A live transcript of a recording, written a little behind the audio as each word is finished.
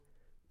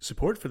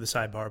Support for the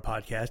Sidebar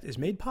podcast is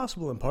made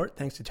possible in part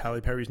thanks to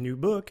Tyler Perry's new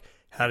book,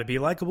 How to Be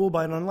Likeable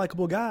by an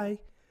Unlikable Guy,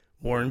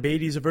 Warren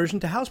Beatty's aversion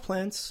to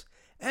houseplants,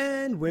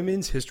 and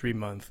Women's History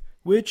Month,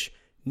 which,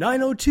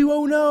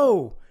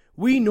 90210,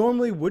 we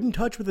normally wouldn't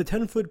touch with a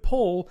 10-foot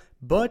pole,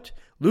 but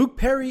Luke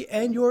Perry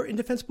and your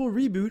indefensible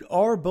reboot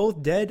are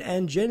both dead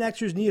and Gen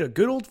Xers need a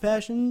good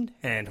old-fashioned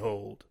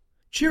handhold.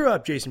 Cheer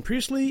up, Jason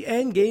Priestley,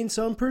 and gain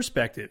some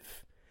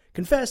perspective.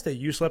 Confess that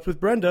you slept with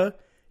Brenda,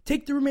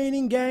 take the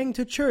remaining gang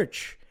to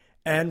church,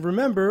 and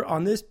remember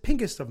on this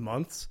pinkest of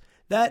months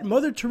that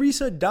Mother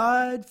Teresa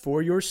died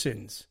for your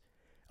sins,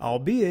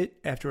 albeit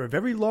after a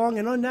very long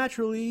and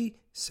unnaturally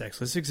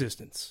sexless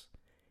existence.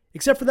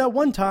 Except for that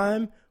one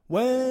time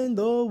when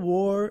the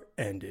war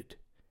ended.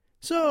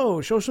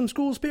 So, show some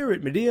school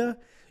spirit, Medea.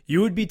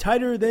 You would be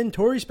tighter than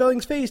Tori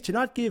Spelling's face to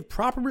not give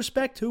proper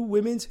respect to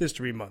Women's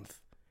History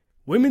Month.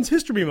 Women's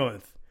History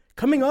Month,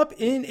 coming up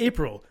in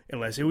April,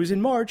 unless it was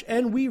in March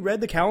and we read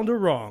the calendar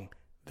wrong.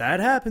 That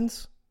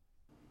happens.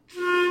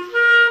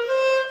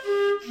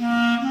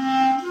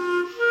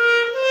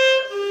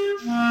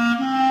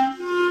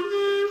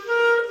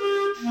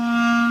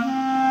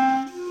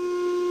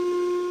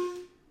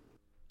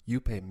 You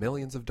pay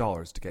millions of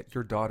dollars to get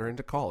your daughter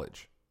into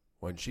college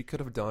when she could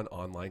have done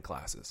online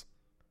classes.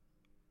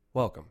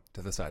 Welcome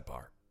to the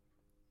Sidebar.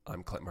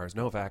 I'm Barney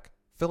Myers-Novak,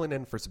 filling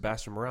in for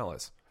Sebastian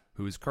Morales,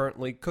 who is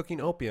currently cooking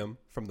opium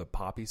from the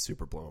poppy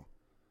superbloom.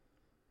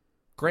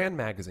 Grand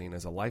Magazine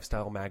is a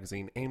lifestyle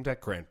magazine aimed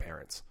at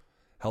grandparents,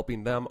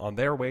 helping them on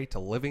their way to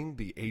living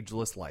the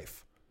ageless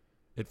life.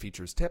 It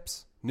features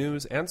tips,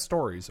 news, and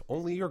stories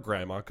only your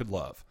grandma could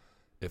love,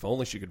 if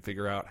only she could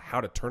figure out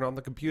how to turn on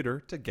the computer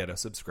to get a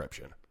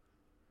subscription.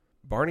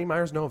 Barney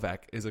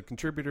Myers-Novak is a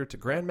contributor to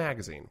Grand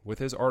Magazine with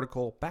his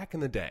article Back in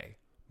the Day,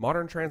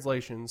 Modern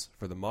Translations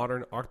for the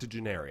Modern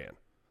Octogenarian.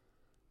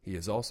 He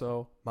is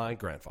also my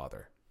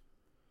grandfather.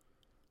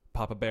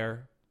 Papa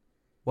Bear,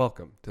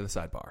 welcome to the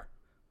Sidebar.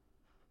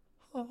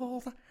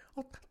 Oh,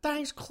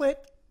 thanks, Clit.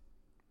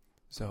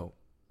 So,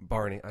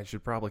 Barney, I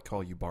should probably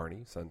call you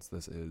Barney since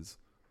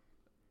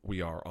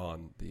we are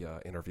on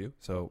the interview.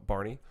 So,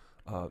 Barney,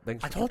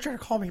 thanks. I told you to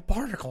call me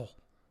Barnacle.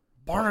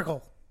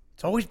 Barnacle.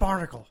 It's always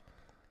Barnacle.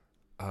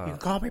 You can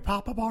call me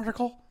Papa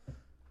Barnacle,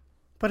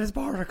 but it's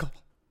Barnacle.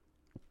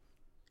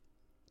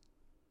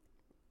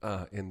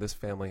 In this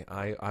family,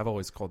 I've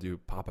always called you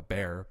Papa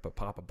Bear, but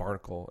Papa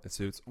Barnacle, it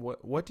suits.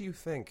 What do you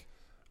think?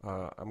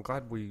 I'm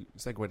glad we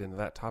segued into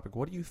that topic.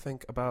 What do you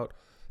think about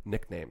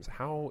nicknames?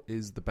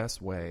 What's the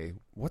best way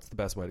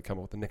to come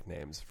up with the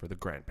nicknames for the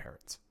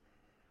grandparents?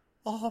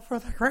 Oh, for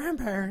the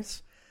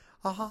grandparents?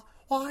 Well,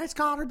 it's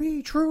got to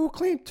be true,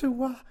 Clint,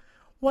 to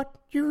what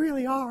you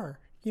really are.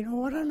 You know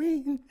what I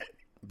mean?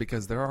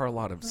 Because there are a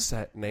lot of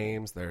set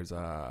names. There's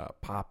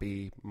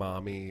Poppy,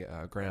 Mommy,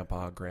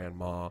 Grandpa,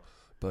 Grandma.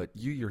 But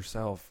you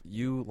yourself,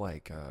 you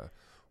like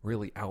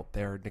really out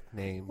there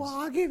nicknames. Well,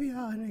 I'll give you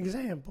an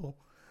example.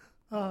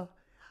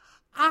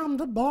 I'm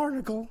the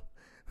Barnacle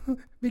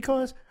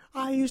because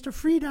I used to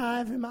free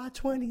dive in my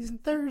 20s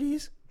and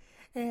 30s.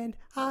 And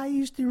I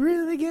used to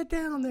really get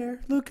down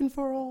there looking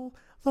for all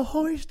the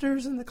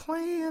oysters and the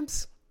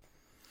clams.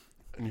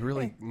 And you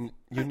really,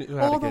 you knew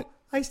how to get...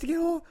 I used to get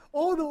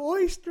all the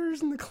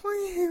oysters and the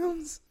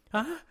clams.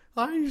 I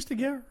used to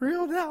get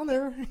real down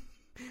there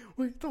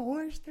with the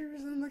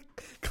oysters and the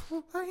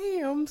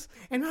clams.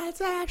 And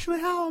that's actually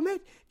how I met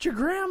your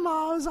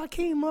grandma, as I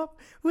came up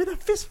with a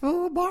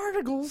fistful of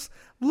barnacles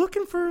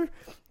looking for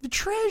the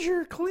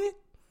treasure, Clint.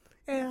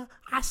 And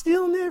I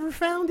still never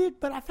found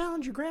it, but I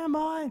found your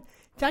grandma, and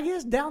I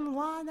guess down the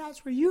line,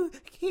 that's where you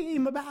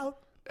came about.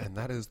 And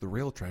that is the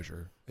real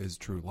treasure, is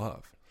true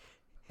love.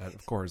 And,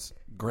 of course,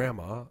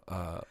 Grandma,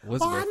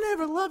 Elizabeth... Well, I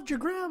never loved your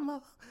grandma,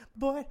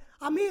 but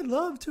I made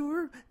love to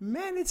her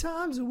many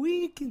times a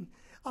week, and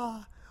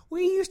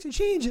we used to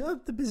change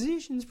up the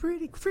positions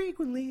pretty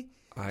frequently.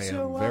 I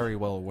am very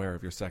well aware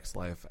of your sex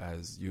life,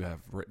 as you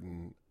have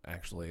written,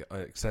 actually,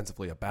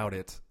 extensively about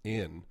it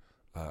in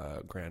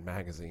Grand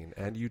Magazine,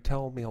 and you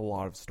tell me a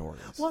lot of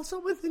stories. Well,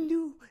 some of the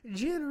new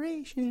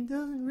generation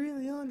doesn't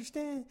really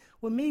understand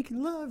what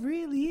making love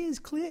really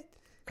is, Clit.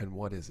 And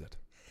what is it?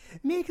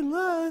 Making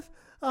love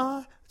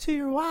to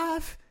your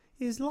wife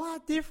is a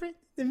lot different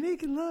than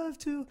making love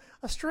to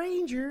a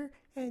stranger,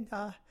 and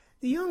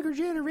the younger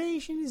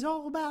generation is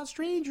all about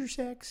stranger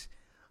sex.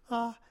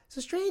 So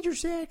stranger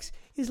sex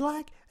is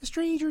like a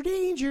stranger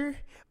danger.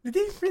 The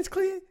difference,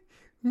 Clint,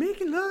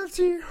 making love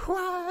to your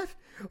wife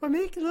or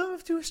making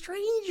love to a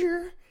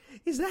stranger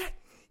is that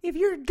if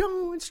you're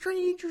going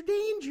stranger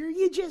danger,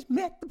 you just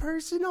met the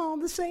person on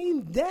the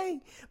same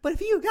day. But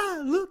if you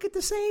gotta look at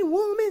the same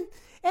woman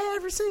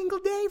every single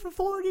day for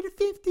 40 to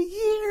 50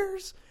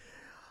 years,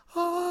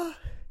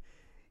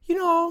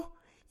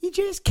 you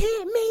just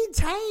can't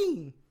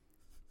maintain.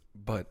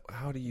 But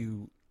how do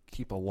you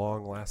keep a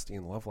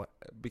long-lasting love?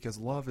 Because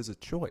love is a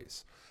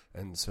choice.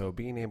 And so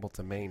being able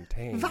to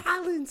maintain...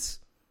 Violence.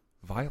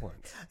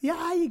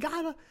 Yeah, you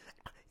gotta...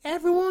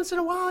 Every once in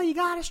a while, you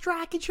gotta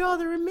strike each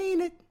other and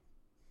mean it.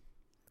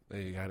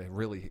 You gotta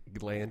really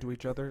lay into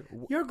each other.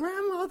 Your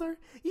grandmother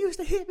used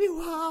to hit me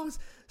while I was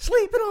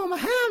sleeping on my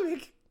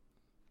hammock.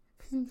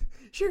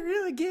 She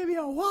really gave me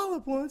a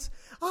wallop once.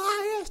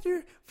 I asked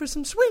her for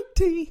some sweet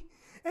tea,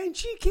 and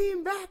she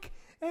came back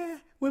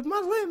with my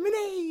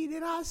lemonade,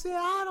 and I said,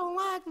 I don't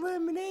like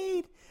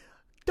lemonade,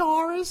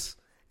 Doris.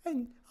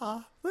 And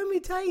let me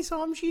tell you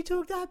something. She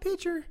took that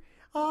picture.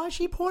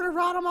 She poured it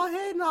right on my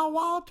head, and I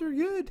walloped her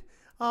good.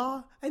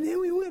 And then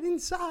we went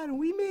inside, and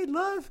we made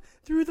love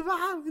through the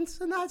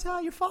violence, and that's how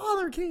your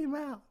father came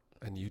out.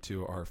 And you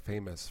two are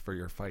famous for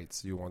your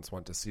fights. You once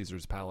went to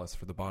Caesar's Palace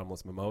for the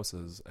bottomless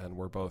mimosas, and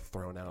were both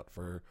thrown out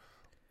for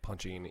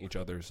punching each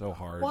other so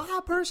hard. Well, I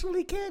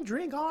personally can't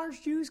drink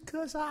orange juice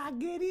because I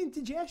get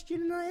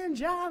indigestion and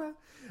angina,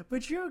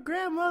 but your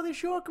grandmother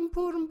sure can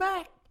put them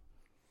back.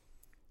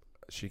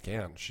 She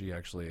can. She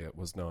actually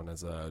was known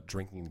as a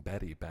drinking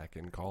Betty back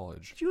in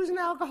college. She was an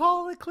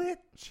alcoholic, Clint.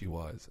 She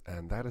was,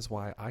 and that is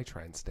why I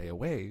try and stay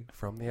away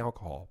from the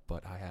alcohol,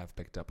 but I have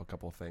picked up a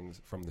couple things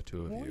from the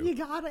two of Well, you. you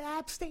gotta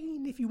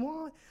abstain if you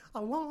want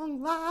a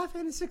long life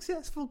and a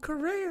successful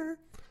career.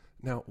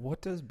 Now,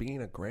 what does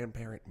being a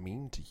grandparent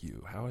mean to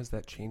you? How has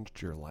that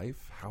changed your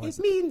life? It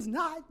means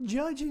not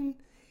judging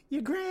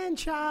your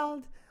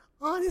grandchild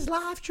on his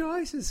life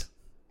choices.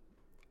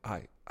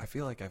 I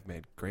feel like I've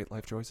made great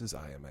life choices.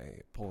 I am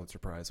a Pulitzer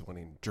Prize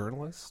winning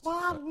journalist. Well,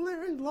 I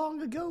learned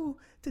long ago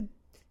to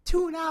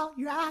tune out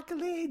your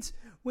accolades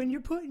when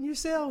you're putting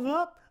yourself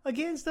up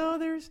against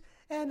others,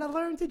 and I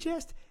learned to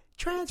just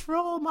transfer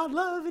all my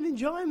love and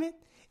enjoyment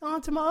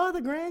onto my other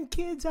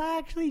grandkids. I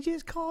actually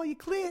just call you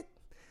Clit,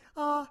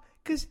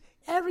 because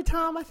every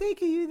time I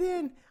think of you,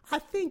 then I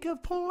think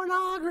of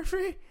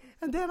pornography,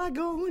 and then I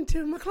go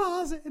into my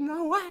closet and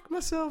I whack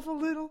myself a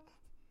little,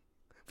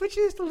 but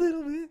just a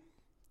little bit.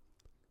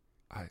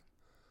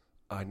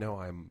 I know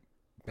I'm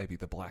maybe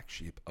the black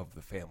sheep of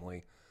the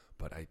family,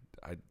 but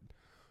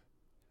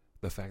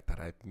the fact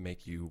that I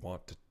make you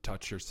want to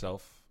touch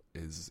yourself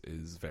is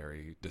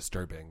very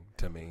disturbing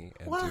to me.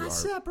 And well, I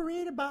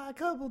separated by a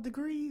couple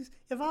degrees.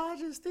 If I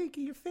just think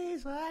of your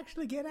face, I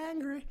actually get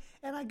angry,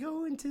 and I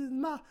go into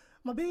my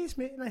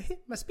basement and I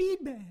hit my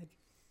speed bag.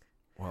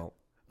 Well,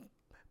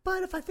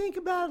 but if I think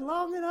about it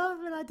long enough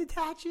and I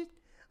detach it,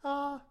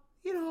 I'm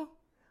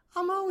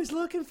always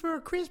looking for a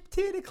crisp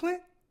titty,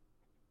 Clint.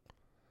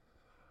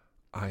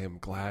 I am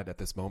glad at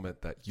this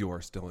moment that you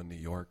are still in New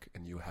York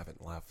and you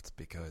haven't left,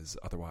 because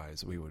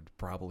otherwise we would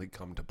probably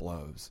come to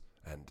blows.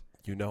 And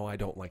you know I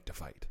don't like to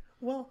fight.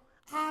 Well,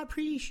 I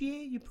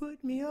appreciate you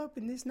putting me up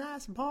in this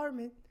nice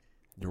apartment.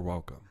 You're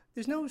welcome.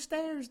 There's no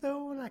stairs,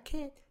 though, and I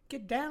can't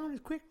get down as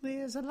quickly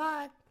as I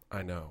like.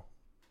 I know.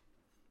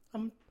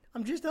 I'm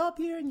just up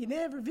here and you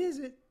never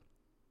visit.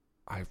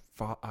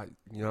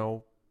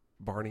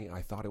 Barney,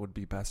 I thought it would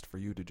be best for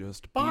you to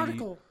just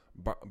Barnacle.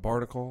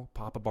 Barnacle,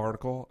 Papa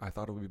Barnacle. I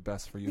thought it would be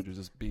best for you to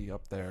just be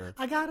up there.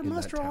 I got to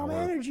muster all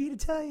my energy to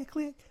tell you,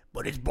 Clint.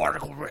 But it's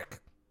Barnacle Rick.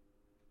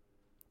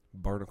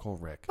 Barnacle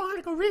Rick.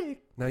 Barnacle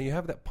Rick. Now you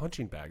have that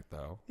punching bag,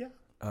 though. Yeah.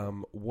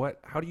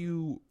 How do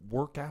you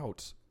work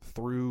out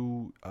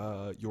through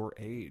your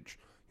age?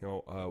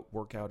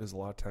 Workout is a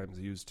lot of times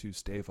used to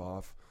stave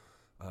off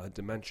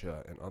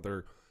dementia and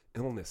other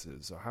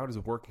illnesses. So how does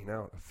working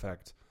out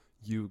affect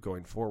you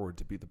going forward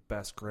to be the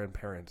best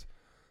grandparent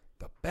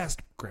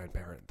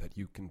that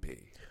you can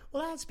be?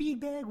 Well, that speed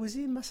bag was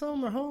in my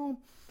summer home,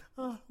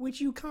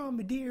 which you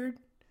commandeered.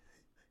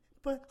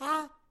 But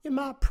in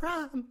my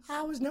prime,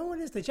 I was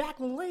known as the Jack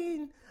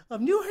LaLanne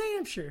of New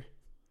Hampshire.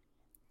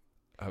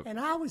 And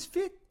I was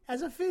fit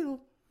as a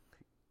fiddle.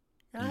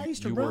 And I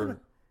used to run.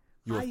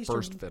 You were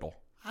first fiddle.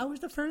 I was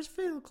the first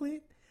fiddle,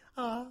 Clint.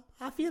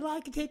 I feel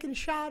like you're taking a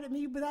shot at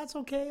me, but that's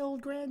okay.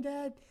 Old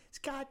granddad, it's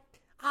got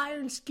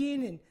iron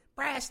skin and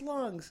brass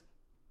lungs.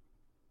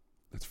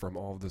 It's from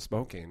all the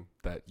smoking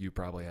that you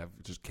probably have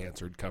just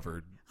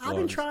cancer-covered lungs. I've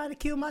been trying to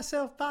kill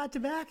myself by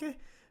tobacco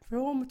for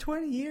over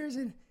 20 years,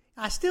 and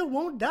I still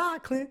won't die,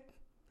 Clint.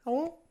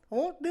 I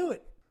won't do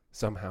it.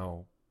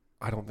 Somehow,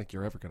 I don't think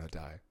you're ever going to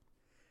die.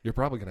 You're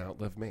probably going to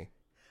outlive me.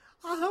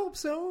 I hope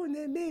so, and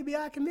then maybe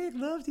I can make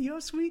love to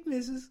your sweet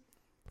missus.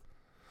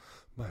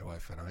 My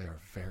wife and I are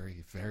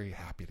very, very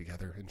happy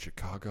together in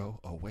Chicago,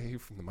 away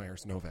from the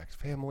Myers-Novak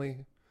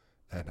family,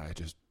 and I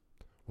just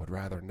would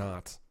rather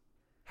not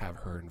have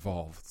her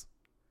involved.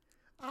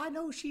 I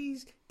know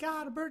she's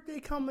got a birthday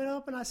coming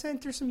up, and I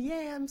sent her some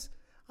yams.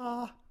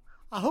 I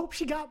hope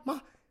she got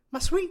my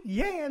sweet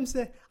yams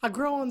that I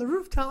grow on the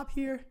rooftop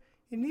here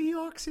in New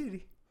York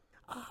City.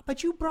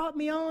 But you brought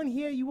me on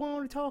here. You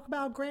want to talk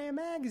about Grand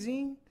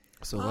Magazine.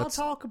 So I'll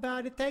talk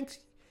about it. Thanks.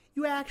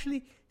 You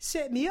actually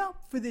set me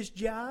up for this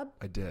job.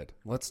 I did.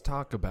 Let's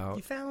talk about...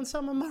 You found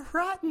some of my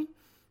writing.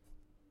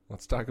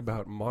 Let's talk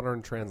about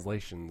modern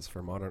translations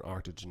for modern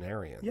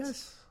octogenarians.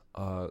 Yes.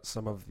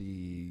 Some of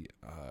the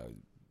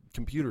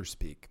computer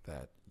speak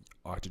that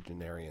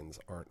octogenarians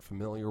aren't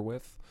familiar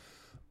with.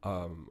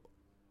 Some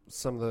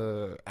of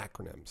the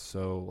acronyms.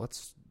 So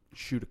let's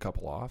shoot a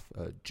couple off.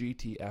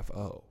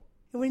 GTFO.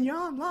 When you're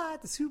online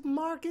at the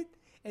supermarket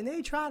and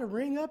they try to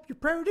ring up your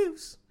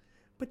produce,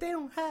 but they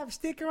don't have a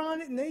sticker on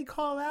it, and they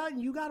call out,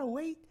 and you gotta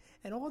wait,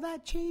 and all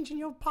that change in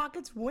your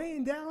pocket's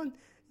weighing down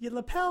your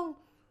lapel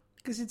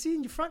because it's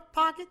in your front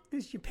pocket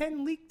because your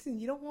pen leaked and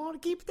you don't want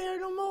to keep it there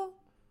no more.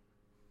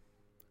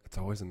 It's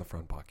always in the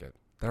front pocket.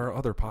 There are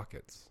other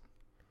pockets.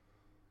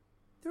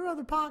 There are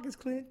other pockets,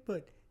 Clint,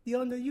 but the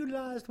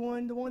underutilized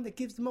one, the one that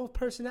gives the most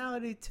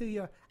personality to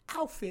your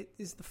outfit,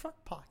 is the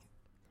front pocket.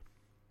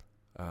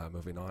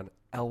 Moving on.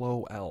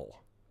 LOL.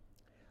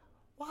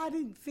 Well, I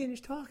didn't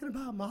finish talking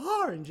about my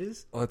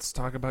oranges. Let's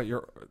talk about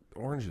your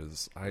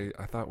oranges. I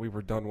thought we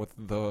were done with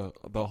the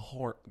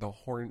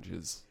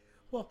oranges.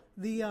 Well,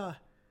 the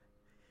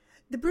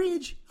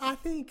bridge, I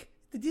think,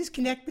 the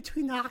disconnect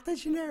between the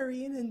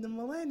octogenarian and the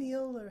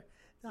millennial, or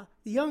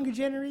the younger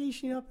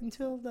generation up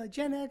until the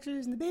Gen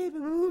Xers and the baby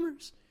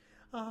boomers,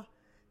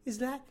 is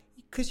that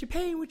because you're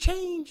paying with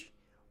change.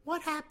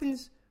 What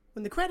happens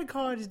when the credit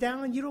card is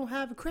down? You don't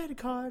have a credit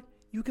card.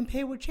 You can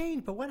pay with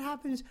change. But what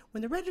happens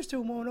when the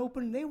register won't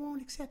open and they won't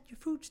accept your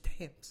food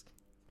stamps?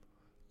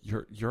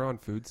 You're on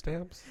food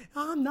stamps?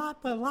 I'm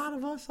not, but a lot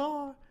of us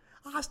are.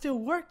 I still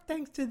work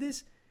thanks to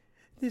this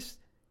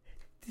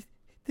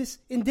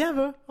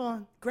endeavor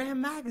on Graham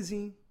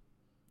Magazine.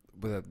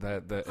 But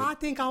I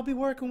think I'll be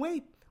working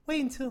wait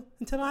until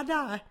I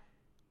die,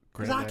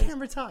 because I can't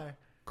retire.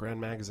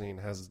 Grand Magazine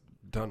has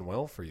done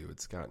well for you.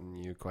 It's gotten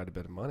you quite a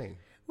bit of money.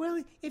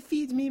 Well, it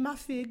feeds me my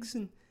figs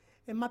and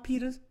my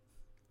pitas.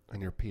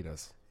 And your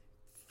pitas.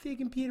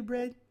 Fig and pita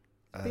bread.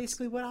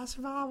 Basically what I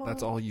survive on.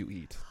 That's all you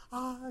eat.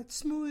 It's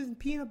smooth and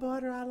peanut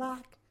butter I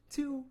like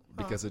too.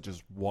 Because it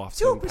just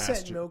wafts in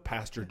past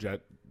your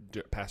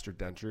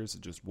dentures.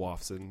 It just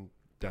wafts in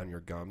down your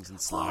gums and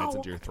slides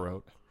into your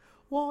throat.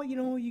 Well, you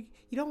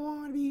don't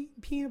want to be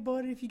peanut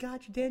butter if you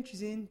got your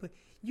dentures in, but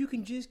you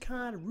can just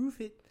kind of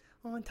roof it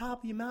on top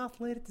of your mouth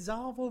and let it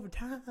dissolve over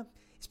time.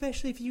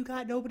 Especially if you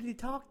got nobody to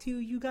talk to,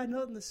 you got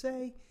nothing to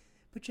say,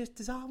 but just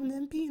dissolving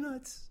them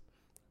peanuts.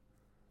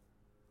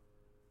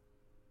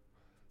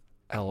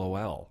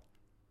 LOL.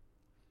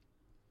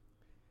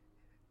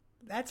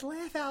 That's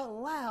laugh out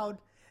loud.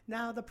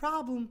 Now, the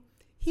problem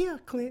here,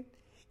 Clint,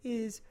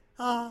 is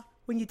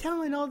when you're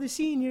telling all the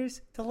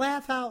seniors to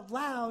laugh out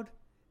loud,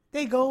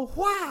 they go,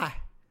 why?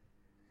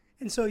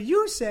 And so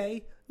you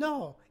say,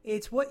 no,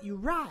 it's what you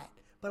write.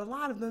 But a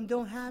lot of them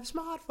don't have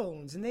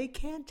smartphones and they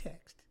can't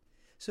text.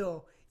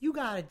 So you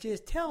got to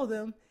just tell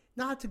them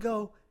not to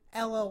go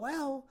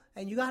LOL,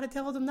 and you got to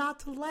tell them not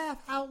to laugh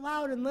out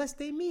loud unless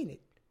they mean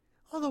it.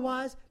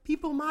 Otherwise,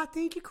 people might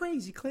think you're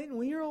crazy, Clinton.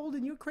 When you're old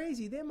and you're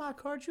crazy, they might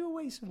cart you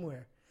away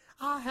somewhere.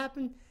 That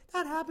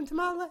happened to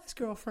my last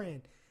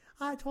girlfriend.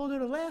 I told her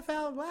to laugh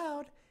out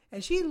loud,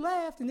 and she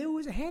laughed, and there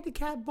was a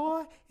handicapped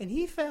boy, and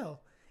he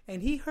fell.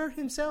 And he hurt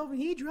himself, and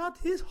he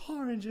dropped his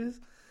oranges.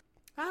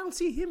 I don't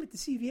see him at the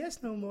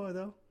CVS no more,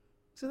 though.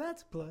 So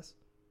that's a plus.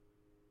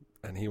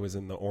 And he was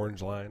in the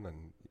orange line,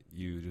 and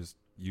you...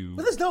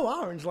 Well, there's no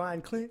orange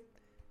line, Clint.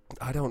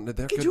 I don't know.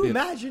 Could you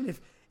imagine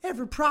if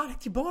every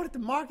product you bought at the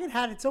market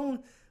had its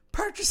own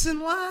purchasing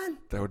line?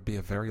 There would be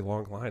a very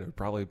long line. It would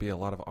probably be a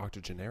lot of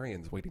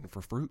octogenarians waiting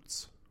for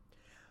fruits.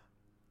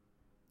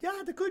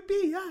 Yeah, there could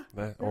be,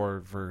 yeah.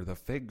 Or for the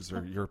figs,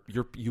 or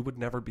you would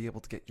never be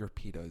able to get your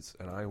pitas,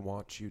 and I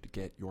want you to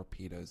get your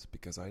pitas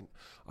because I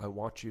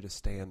want you to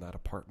stay in that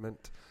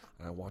apartment,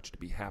 and I want you to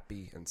be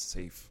happy and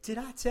safe. Did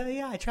I tell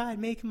you I tried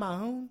making my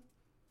own?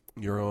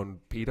 Your own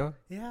pita?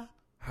 Yeah.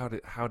 How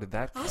did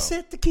that go? I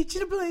set the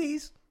kitchen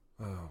ablaze.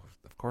 Oh,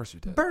 of course you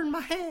did. Burned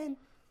my hand.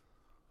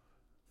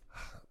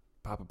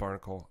 Papa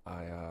Barnacle,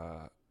 I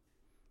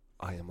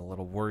am a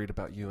little worried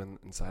about you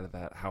inside of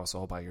that house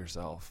all by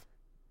yourself.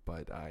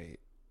 But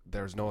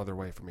there's no other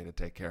way for me to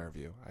take care of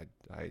you.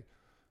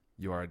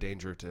 You are a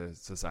danger to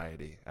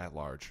society at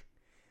large.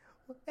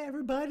 Well,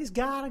 everybody's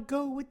got to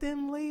go with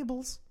them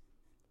labels.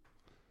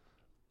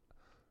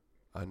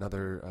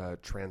 Another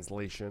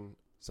translation,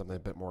 something a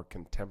bit more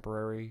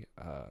contemporary.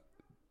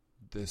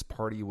 This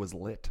party was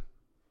lit.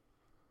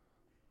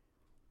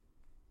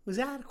 Was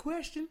that a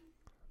question?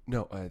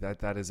 No,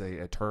 that is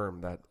a term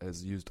that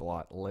is used a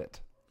lot. Lit.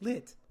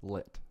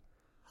 Lit.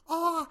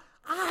 Oh,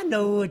 I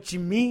know what you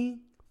mean.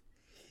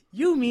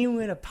 You mean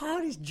when a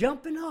party's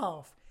jumping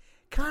off.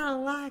 Kind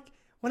of like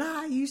when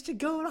I used to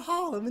go to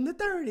Harlem in the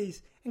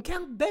 30s and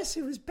Count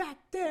Bessie was back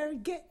there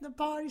getting the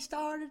party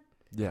started.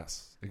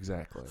 Yes,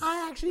 exactly.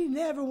 I actually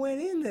never went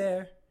in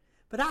there,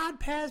 but I'd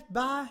pass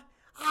by.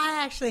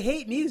 I actually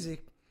hate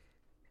music.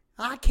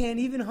 I can't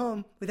even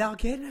hum without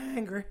getting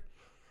angry.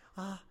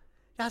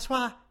 That's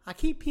why I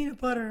keep peanut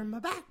butter in my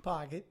back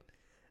pocket.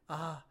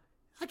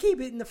 I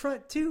keep it in the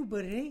front too,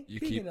 but it ain't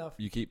big enough.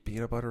 You keep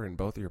peanut butter in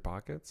both of your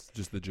pockets?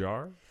 Just the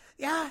jar?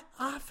 Yeah,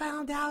 I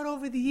found out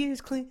over the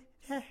years, Clint,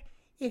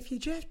 if you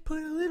just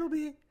put a little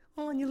bit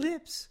on your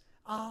lips,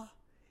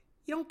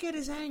 you don't get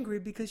as angry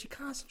because you're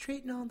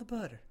concentrating on the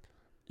butter.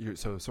 You're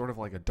so sort of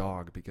like a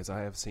dog, because I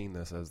have seen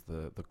this as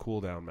the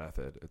cool down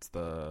method. It's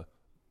the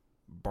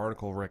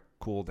Barnacle Rick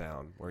cool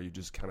down, where you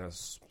just kind of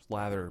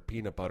slather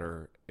peanut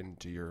butter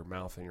into your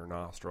mouth and your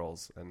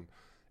nostrils, and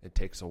it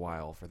takes a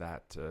while for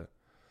that to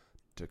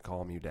to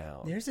calm you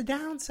down. There's a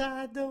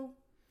downside, though.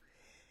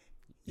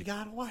 You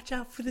gotta watch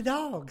out for the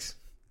dogs.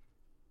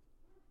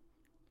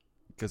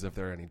 Because if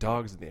there are any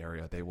dogs in the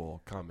area, they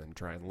will come and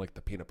try and lick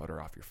the peanut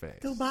butter off your face.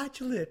 They'll bite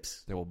your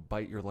lips. They will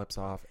bite your lips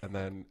off, and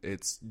then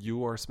it's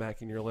you are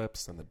smacking your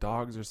lips, and the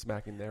dogs are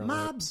smacking their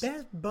lips. My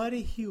best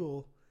buddy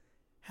Huel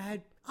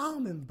had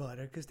almond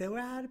butter because they were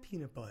out of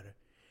peanut butter.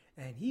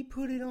 And he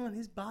put it on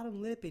his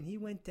bottom lip, and he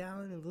went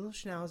down, and a little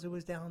schnauzer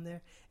was down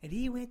there, and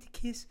he went to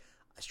kiss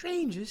a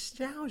stranger's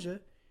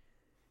schnauzer,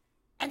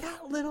 and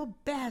that little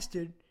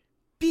bastard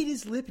beat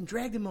his lip and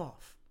dragged him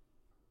off.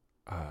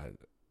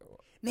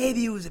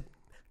 Maybe it was a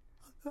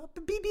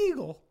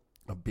beagle.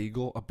 A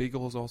beagle? A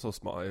beagle is also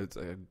small. It's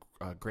a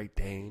Great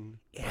Dane.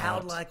 It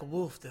howled like a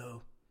wolf,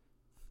 though.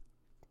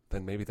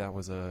 Then maybe that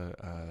was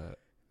a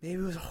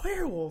maybe it was a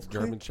werewolf.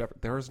 German Clint.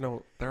 Shepherd. There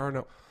are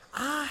no.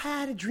 I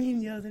had a dream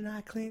the other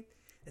night, Clint,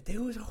 that there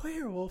was a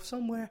werewolf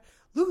somewhere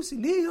loose in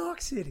New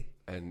York City.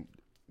 And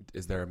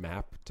is there a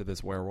map to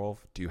this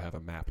werewolf? Do you have a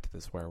map to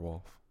this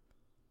werewolf?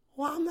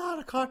 Well, I'm not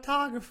a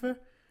cartographer,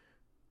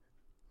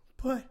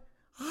 but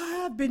I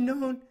have been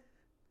known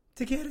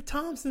to get a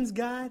Thompson's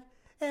Guide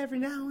every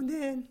now and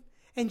then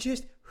and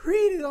just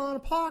read it on a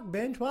park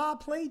bench while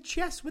I play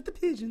chess with the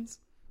pigeons.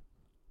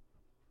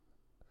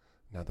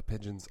 Now the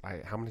pigeons,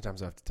 how many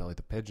times do I have to tell you,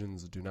 the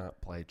pigeons do not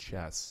play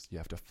chess. You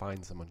have to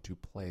find someone to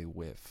play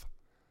with.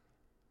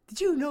 Did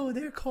you know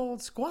they're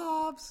called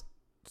squabs?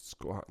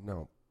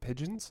 No,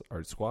 pigeons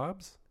are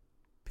squabs?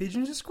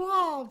 Pigeons are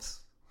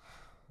squabs.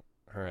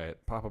 All right,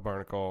 Papa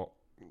Barnacle,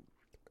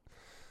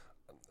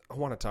 I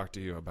want to talk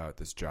to you about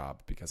this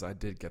job because I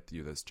did get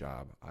you this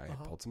job. I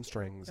pulled some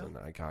strings and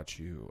I got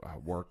you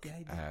work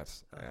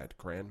at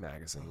Grand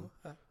Magazine.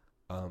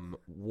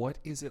 What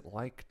is it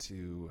like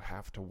to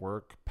have to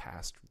work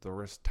past the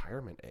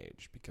retirement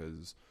age?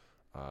 Because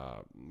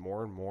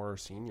more and more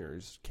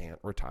seniors can't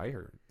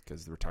retire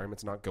because the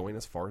retirement's not going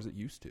as far as it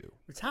used to.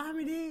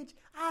 Retirement age?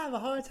 I have a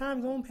hard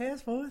time going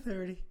past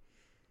 4:30.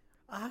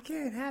 I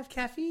can't have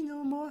caffeine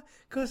no more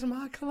because of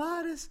my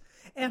colitis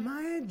and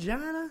my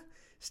angina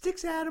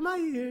sticks out of my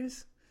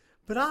ears.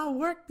 But I'll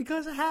work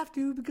because I have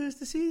to because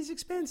the city's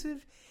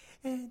expensive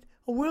and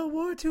a World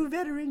War II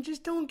veteran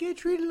just don't get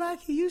treated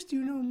like he used to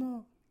no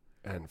more.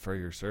 And for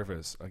your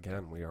service,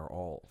 again, we are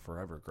all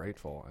forever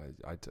grateful.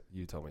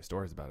 You tell me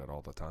stories about it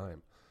all the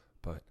time.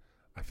 But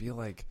I feel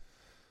like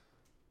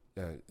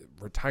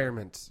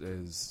retirement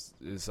is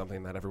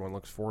something that everyone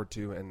looks forward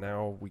to, and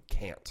now we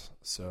can't.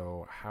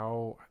 So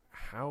how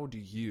do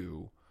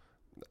you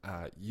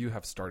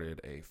have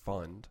started a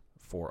fund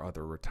for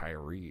other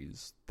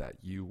retirees that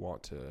you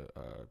want to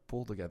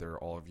pull together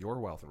all of your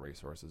wealth and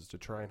resources to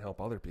try and help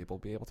other people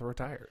be able to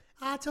retire?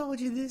 I told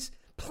you this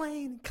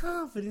plain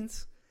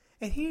confidence,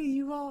 and here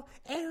you are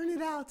airing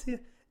it out to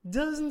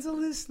dozens of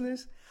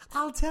listeners.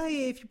 I'll tell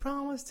you if you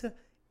promise to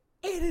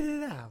edit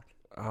it out.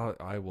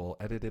 I will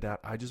edit it out.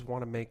 I just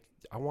want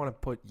to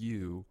put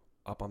you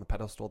up on the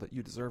pedestal that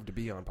you deserve to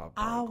be on, Papa.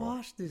 I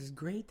watched this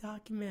great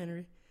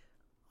documentary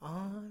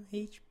on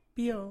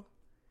HBO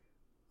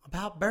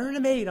about Barney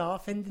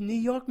Madoff and the New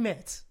York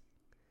Mets.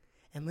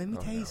 And let me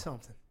tell you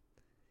something.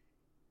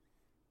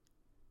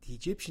 The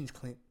Egyptians,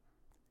 Clint,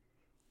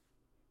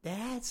 they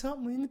had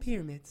something in the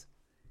pyramids.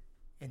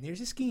 And there's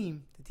a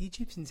scheme that the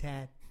Egyptians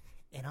had.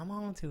 And I'm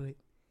on to it.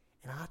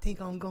 And I think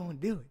I'm going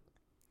to do it.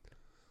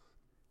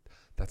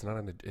 That's not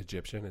an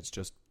Egyptian. It's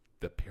just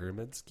the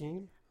pyramid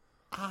scheme?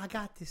 I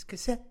got this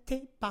cassette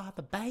tape by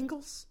the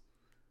Bangles.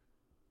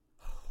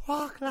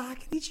 Walk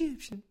like an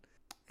Egyptian.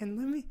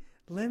 And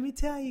let me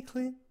tell you,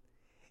 Clint,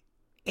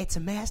 it's a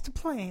master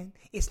plan.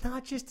 It's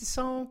not just a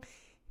song.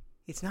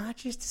 It's not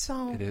just a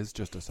song. It is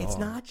just a song. It's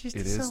not just a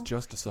song. It is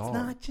just a song. It's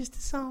not just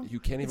a song. You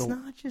can't even... It's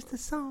not just a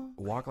song.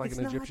 Walk like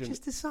an Egyptian. It's not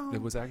just a song.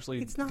 It was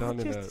actually it's not done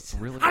in just a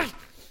really...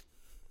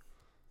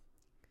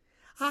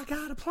 I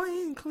got a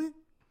plan, Clint.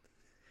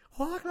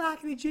 Walk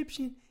like an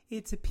Egyptian.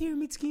 It's a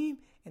pyramid scheme,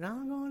 and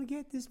I'm going to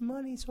get this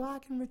money so I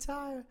can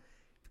retire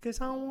because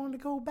I want to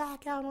go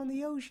back out on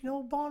the ocean.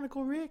 Old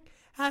Barnacle Rick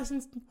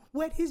hasn't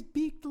wet his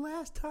beak the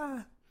last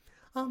time.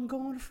 I'm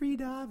going to free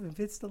dive if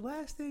it's the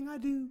last thing I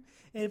do.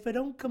 And if I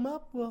don't come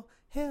up, well,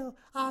 hell,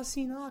 I've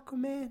seen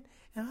Aquaman,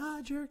 and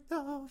I jerked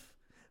off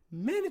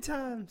many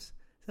times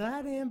to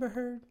that Amber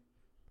Heard.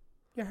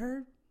 You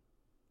heard?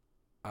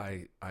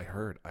 I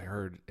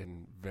heard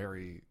in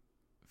very,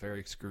 very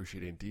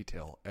excruciating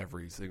detail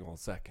every single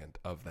second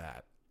of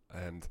that.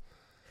 And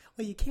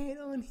well, you can't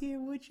unhear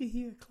what you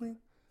hear, Clint.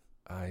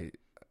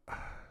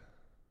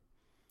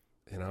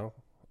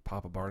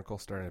 Papa Barnacle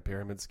starting a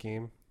pyramid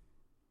scheme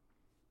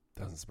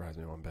doesn't surprise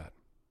me one bit.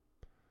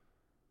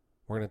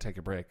 We're going to take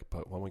a break,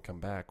 but when we come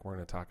back, we're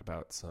going to talk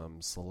about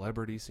some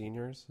celebrity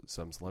seniors,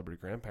 some celebrity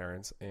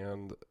grandparents,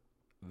 and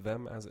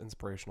them as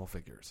inspirational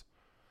figures.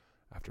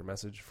 After a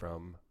message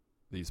from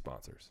these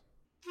sponsors.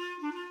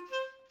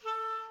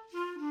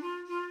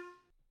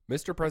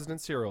 Mr. President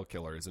Serial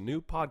Killer is a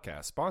new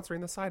podcast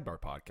sponsoring the Sidebar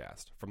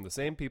podcast from the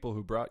same people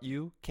who brought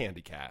you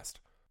CandyCast.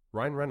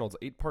 Ryan Reynolds'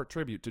 8-part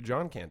tribute to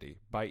John Candy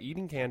by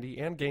eating candy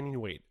and gaining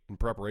weight in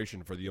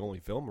preparation for the only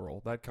film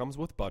role that comes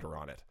with butter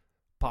on it.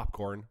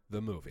 Popcorn, the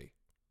movie.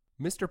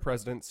 Mr.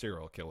 President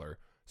Serial Killer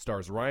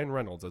stars Ryan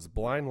Reynolds as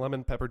blind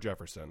Lemon Pepper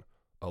Jefferson,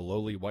 a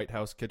lowly White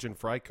House kitchen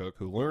fry cook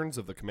who learns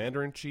of the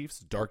Commander-in-Chief's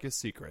darkest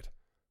secret: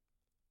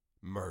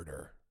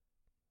 murder.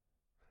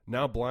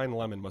 Now blind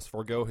Lemon must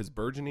forego his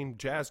burgeoning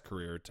jazz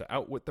career to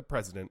outwit the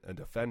president and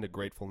defend a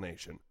grateful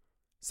nation.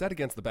 Set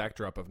against the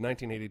backdrop of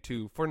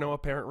 1982 for no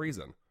apparent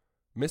reason,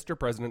 Mr.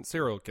 President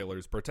Serial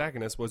Killer's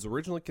protagonist was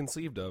originally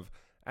conceived of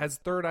as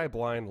third-eye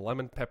blind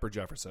Lemon Pepper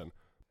Jefferson,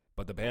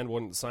 but the band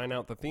wouldn't sign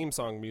out the theme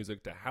song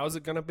music to How's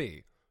It Gonna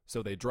Be,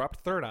 so they dropped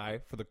Third Eye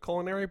for the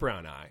culinary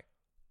brown eye,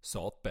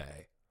 Salt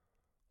Bae.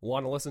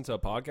 Want to listen to a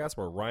podcast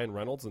where Ryan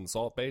Reynolds and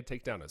Salt Bae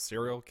take down a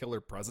serial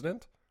killer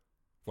president?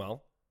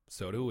 Well,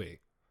 so do we.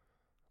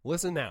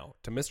 Listen now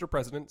to Mr.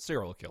 President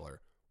Serial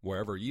Killer,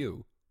 wherever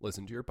you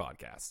listen to your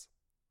podcasts.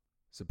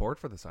 Support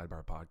for the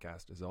Sidebar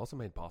podcast is also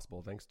made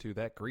possible thanks to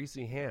that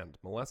greasy hand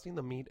molesting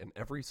the meat in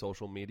every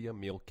social media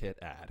meal kit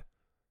ad.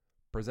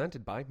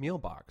 Presented by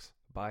Mealbox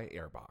by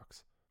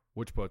Airbox,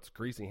 which puts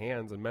greasy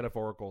hands and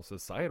metaphorical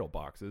societal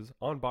boxes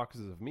on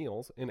boxes of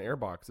meals in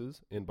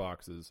airboxes, in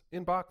boxes,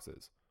 in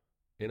boxes,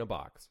 in a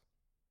box,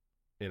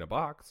 in a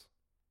box,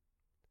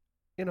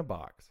 in a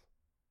box,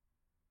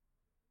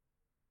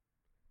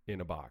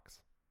 in a box.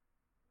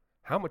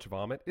 How much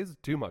vomit is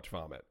too much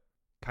vomit?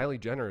 Kylie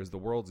Jenner is the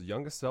world's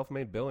youngest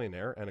self-made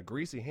billionaire, and a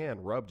greasy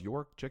hand rubbed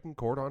York chicken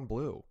cordon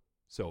bleu.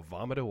 So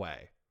vomit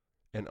away.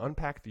 And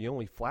unpack the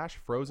only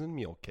flash-frozen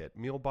meal kit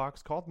meal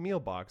box called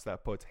Mealbox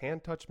that puts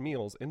hand-touched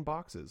meals in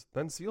boxes,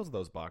 then seals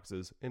those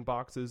boxes in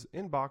boxes,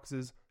 in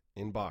boxes,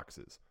 in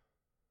boxes.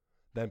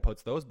 Then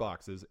puts those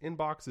boxes in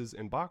boxes,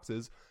 in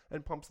boxes,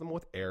 and pumps them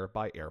with air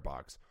by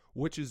Airbox,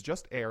 which is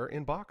just air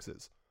in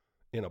boxes.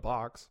 In a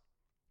box.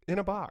 In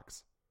a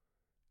box.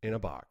 In a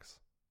box.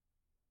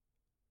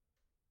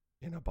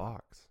 In a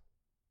box.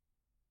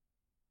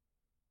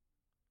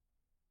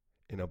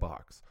 In a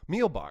box.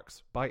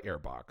 Mealbox by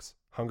Airbox.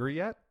 Hungry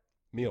yet?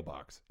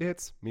 Mealbox.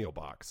 It's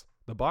Mealbox.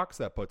 The box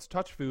that puts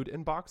touch food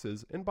in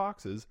boxes, in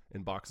boxes,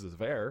 in boxes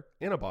of air,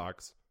 in a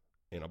box,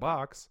 in a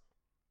box,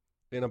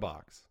 in a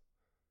box.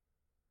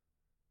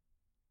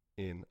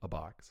 In a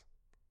box.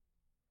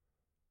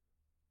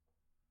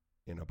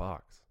 In a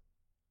box.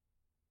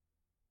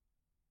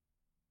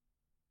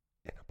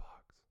 In a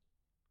box.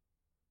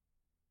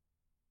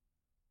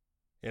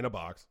 In a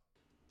box.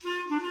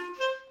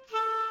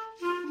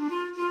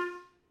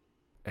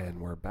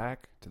 And we're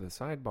back to the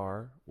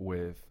sidebar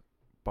with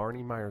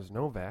Barney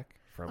Myers-Novak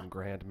from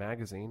Grand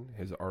Magazine.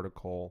 His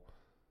article,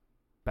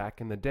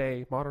 Back in the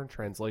Day, Modern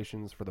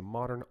Translations for the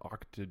Modern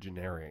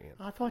Octogenarian.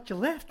 I thought you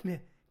left me,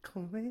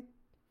 Clint.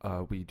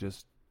 We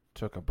just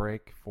took a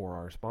break for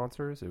our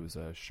sponsors. It was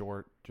a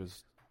short,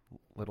 just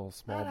little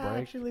small That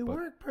break. actually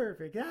worked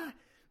perfect.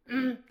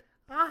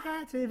 I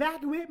had to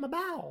evacuate my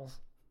bowels.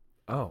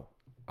 Oh,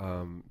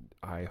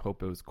 I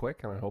hope it was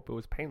quick and I hope it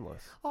was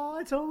painless. Oh,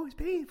 it's always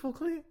painful,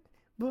 Clint,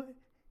 but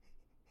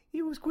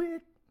it was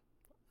quick.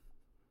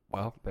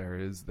 Well,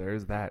 there's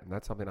that, and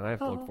that's something I have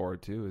to look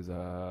forward to is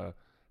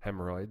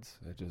hemorrhoids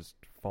just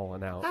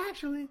falling out.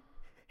 Actually,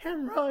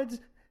 hemorrhoids,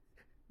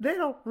 they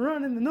don't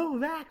run in the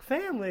Novak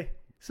family,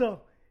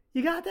 so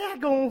you got that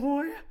going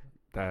for you.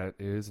 That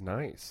is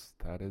nice.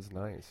 That is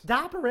nice.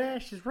 Diaper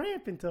rash is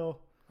rampant, though.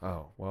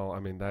 Oh, well, I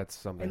mean, that's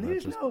something And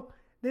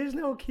there's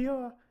no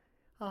cure.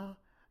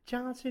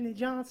 Johnson &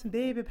 Johnson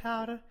baby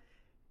powder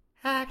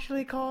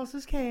actually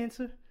causes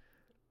cancer.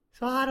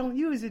 So I don't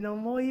use it no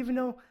more, even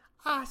though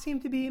I seem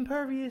to be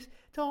impervious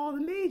to all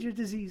the major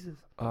diseases.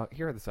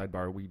 Here at the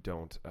Sidebar, we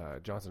don't.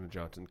 Johnson &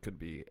 Johnson could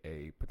be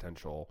a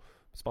potential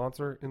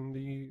sponsor in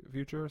the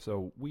future,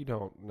 so we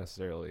don't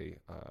necessarily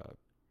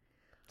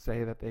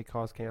say that they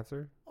cause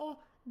cancer. Or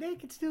they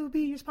could still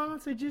be your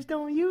sponsor, just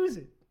don't use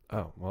it.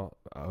 Oh, well,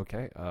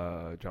 okay.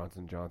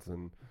 Johnson &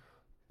 Johnson,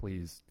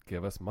 please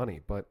give us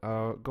money. But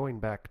going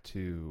back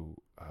to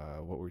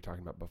what we were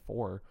talking about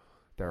before,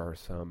 there are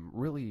some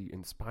really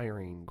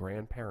inspiring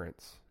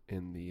grandparents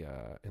in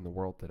the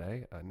world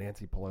today.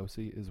 Nancy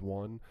Pelosi is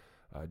one.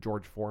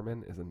 George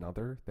Foreman is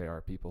another. They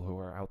are people who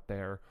are out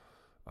there,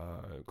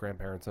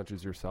 grandparents such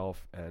as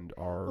yourself, and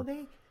are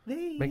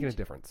making a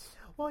difference.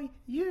 Well,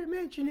 you're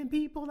mentioning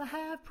people that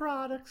have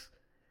products.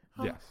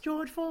 Yes.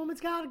 George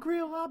Foreman's got a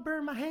grill. I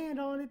burned my hand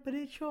on it, but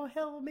it sure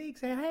hell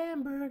makes a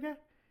hamburger.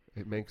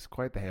 It makes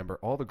quite the hamburger.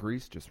 All the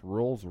grease just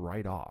rolls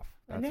right off.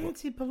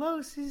 Nancy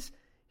Pelosi's,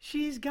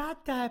 she's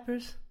got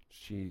diapers.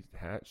 She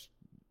has.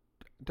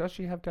 Does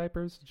she have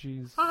diapers?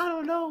 I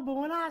don't know, but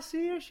when I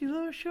see her, she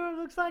sure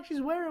looks like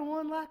she's wearing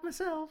one like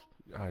myself.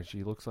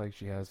 She looks like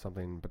she has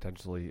something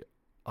potentially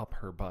up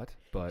her butt,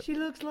 but she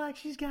looks like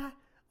she's got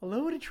a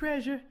load of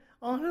treasure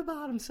on her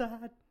bottom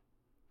side.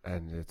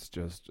 And it's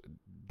just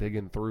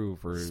digging through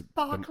for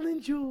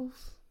sparkling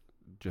jewels,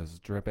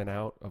 just dripping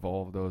out of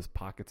all of those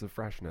pockets of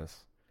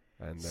freshness.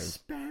 And there's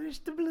Spanish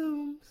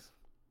doubloons.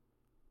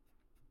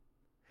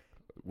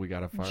 We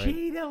gotta find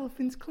jade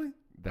elephants, Clint.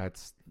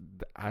 That's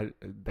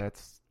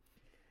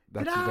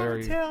Did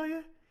I tell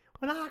you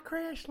when I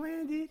crash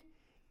landed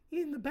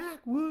in the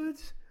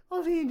backwoods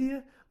of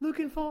India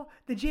looking for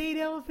the jade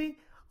elephant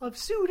of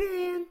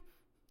Sudan?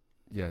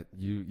 Yeah,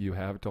 you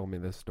have told me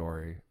this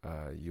story.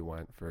 You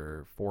went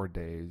for 4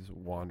 days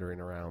wandering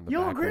around the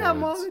Your backwoods.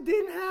 grandmother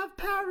didn't have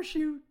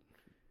parachute,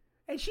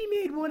 and she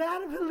made one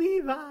out of her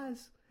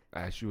Levi's.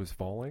 As she was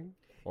falling?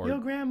 Or Your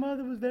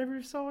grandmother was very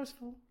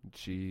resourceful.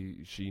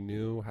 she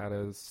knew how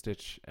to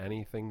stitch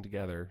anything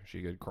together.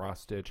 She could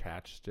cross stitch,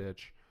 hatch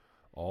stitch,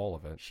 all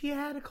of it. She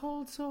had a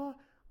cold sore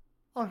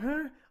on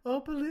her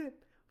upper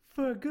lip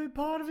for a good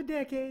part of a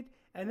decade,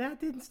 and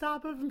that didn't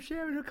stop her from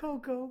sharing her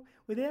cocoa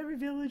with every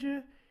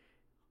villager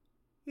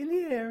in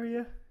the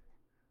area.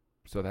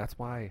 So that's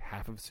why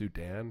half of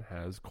Sudan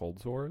has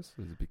cold sores,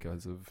 is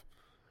because of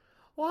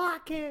Well, I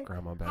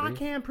Grandma Betty?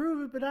 can't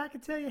prove it, but I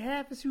can tell you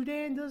half of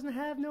Sudan doesn't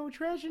have no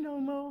treasure no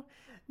more.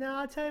 Now,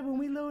 I'll tell you, when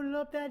we loaded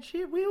up that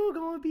ship, we were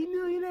going to be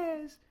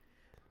millionaires.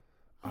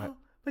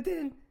 But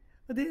then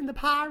the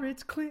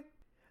pirates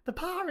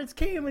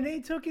came and they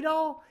took it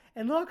all.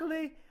 And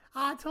luckily,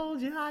 I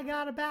told you I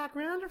got a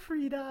background of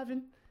free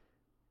diving.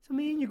 So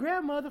me and your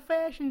grandmother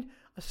fashioned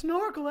a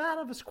snorkel out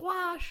of a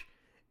squash.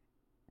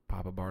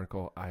 Papa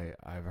Barnacle,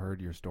 I've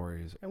heard your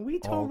stories. And we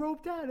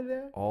roped out of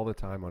there. All the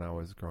time when I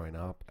was growing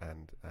up,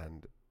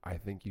 and I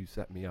think you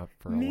set me up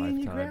for a Me lifetime.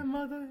 and your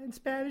grandmother and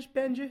Spanish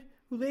Benja,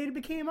 who later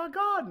became our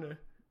gardener.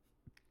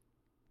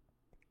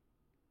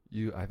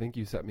 I think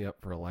you set me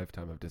up for a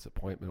lifetime of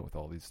disappointment with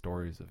all these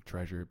stories of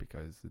treasure,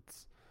 because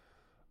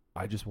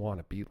I just want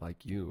to be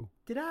like you.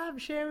 Did I ever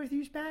share with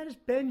you Spanish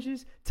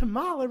Benja's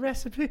tamale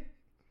recipe?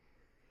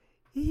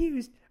 He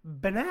used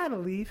banana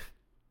leaf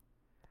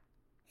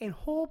and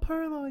whole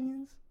pearl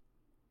onions.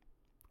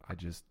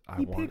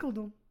 He pickled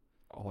them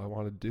All I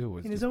want to do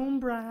is in his own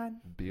brine.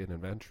 be an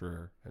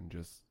adventurer and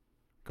just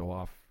go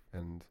off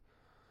and...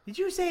 Did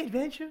you say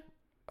adventure?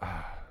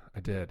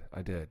 I did.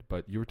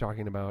 But you were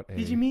talking about a...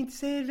 Did you mean to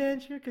say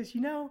adventure? Because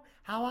you know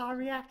how I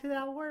react to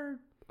that word.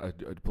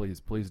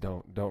 Please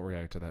don't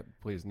react to that.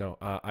 Please, no.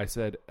 I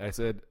said.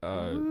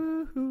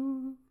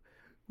 Woohoo,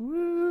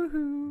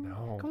 woohoo.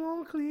 No. Come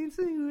on, clean,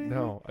 sing with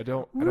No, me. I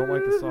don't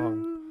like the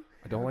song.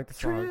 I don't like the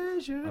song.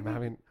 Treasure. I'm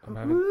having.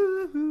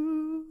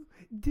 Woohoo,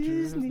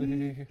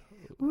 Disney.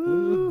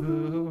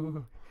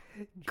 Woohoo,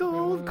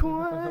 gold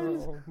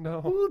coins.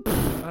 No. Ooh,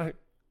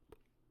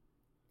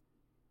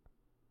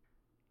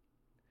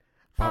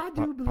 I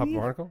do Pop believe.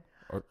 Barnacle?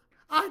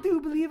 I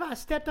do believe I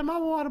stepped on my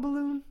water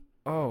balloon.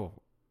 Oh,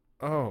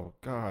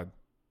 God.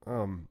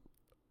 Your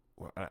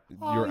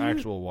Oh,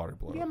 actual water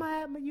balloon.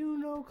 Yeah, you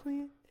know,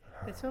 Clint,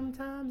 that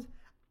sometimes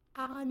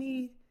I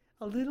need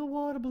a little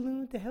water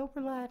balloon to help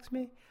relax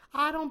me.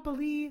 I don't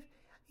believe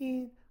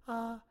in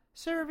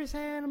service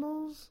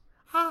animals.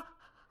 I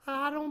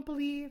don't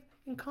believe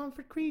in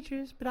comfort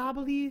creatures, but I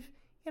believe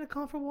in a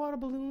comfort water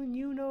balloon.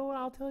 You know,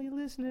 I'll tell you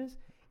listeners,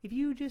 if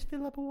you just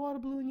fill up a water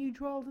balloon, you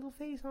draw a little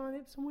face on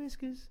it, some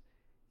whiskers,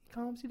 it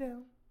calms you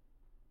down.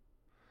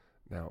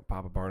 Now,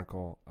 Papa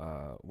Barnacle,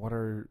 what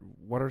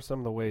are some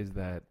of the ways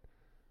that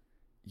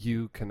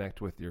you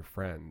connect with your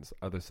friends,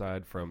 other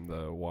side from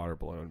the water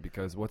balloon?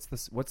 Because what's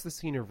the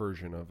senior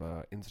version of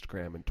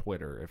Instagram and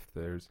Twitter? If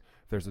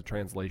there's a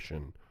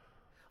translation.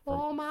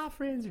 All my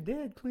friends are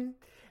dead, Clint.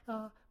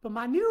 But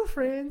my new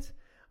friends,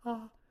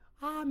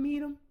 I meet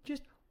them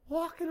just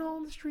walking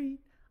on the street.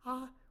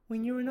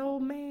 When you're an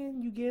old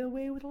man, you get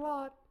away with a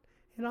lot.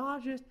 And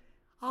I'll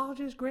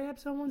just grab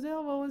someone's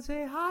elbow and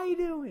say, "How you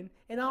doing?"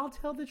 And I'll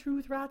tell the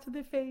truth right to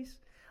their face.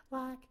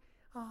 Like,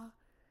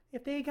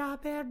 if they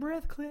got bad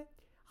breath, Clint,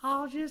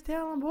 I'll just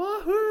tell them,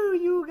 "Woohoo,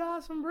 you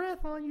got some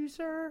breath on you,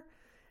 sir."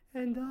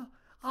 And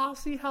I'll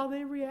see how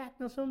they react.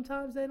 Now,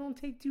 sometimes they don't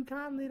take too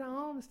kindly to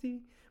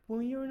honesty. But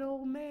when you're an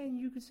old man,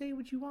 you can say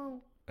what you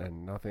want.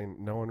 And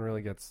no one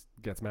really gets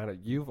mad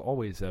at you. You've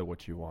always said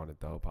what you wanted,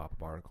 though, Papa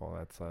Barnacle.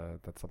 That's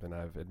something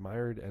I've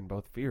admired and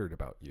both feared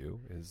about you.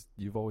 Is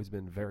you've always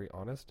been very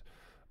honest.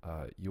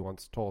 You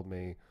once told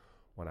me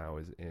when I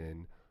was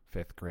in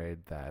 5th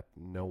grade that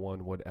no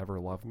one would ever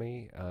love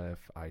me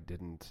if I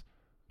didn't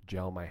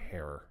gel my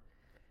hair.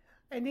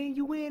 And then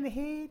you went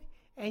ahead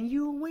and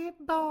you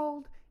went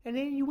bald, and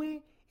then you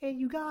went and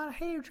you got a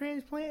hair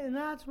transplant, and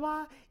that's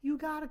why you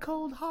got a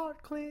cold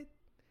heart, Clint.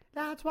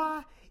 That's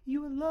why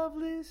you are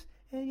loveless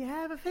and you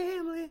have a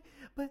family.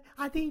 But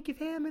I think your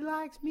family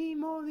likes me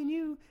more than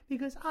you,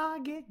 because I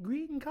get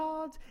greeting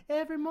cards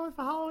every month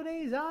for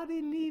holidays I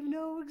didn't even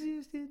know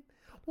existed.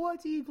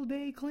 What's Eagle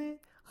Day, Clint?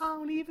 I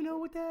don't even know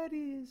what that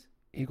is.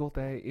 Eagle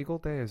Day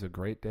is a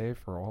great day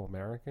for all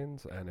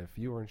Americans, and if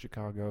you were in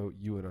Chicago,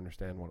 you would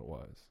understand what it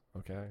was,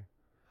 okay?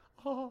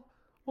 Oh,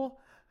 well,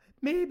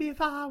 maybe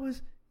if I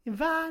was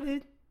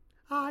invited,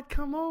 I'd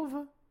come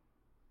over.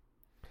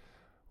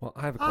 Well,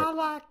 I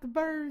like the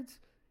birds,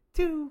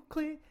 too,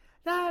 Clint.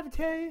 Did I ever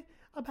tell you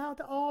about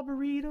the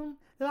Arboretum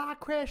that I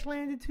crash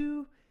landed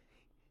to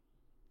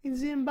in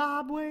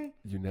Zimbabwe?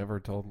 You never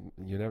told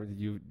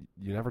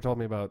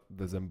me about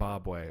the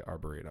Zimbabwe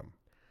Arboretum.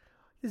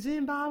 The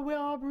Zimbabwe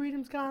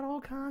Arboretum's got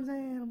all kinds of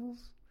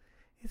animals.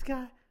 It's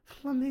got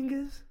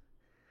flamingos,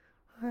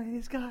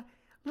 It's got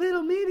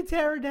little mini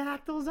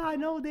pterodactyls. I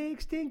know they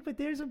extinct, but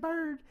there's a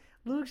bird.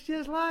 Looks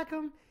just like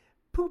them.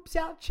 Poops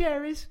out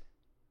cherries.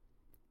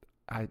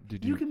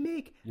 You can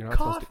make You're not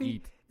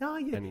coffee. supposed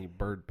to eat any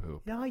bird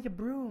poop. No, you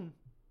brew them.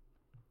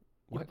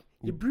 What?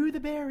 You brew the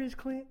berries,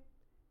 Clint.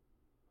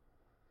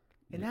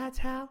 And that's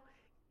how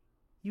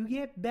you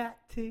get bat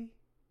tea.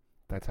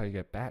 That's how you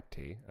get bat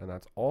tea, and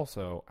that's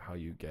also how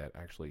you get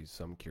actually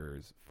some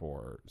cures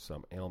for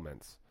some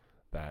ailments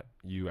that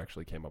you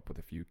actually came up with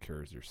a few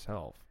cures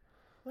yourself.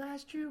 Well,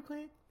 that's true,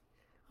 Clint.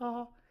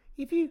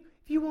 If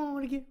you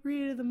want to get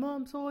rid of the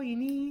mumps, all you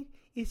need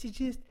is to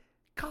just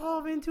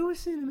carve into a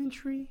cinnamon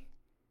tree.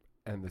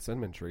 And the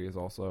cinnamon tree is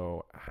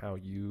also how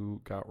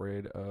you got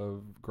rid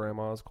of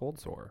Grandma's cold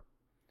sore.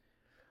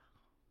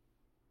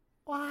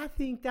 Well, I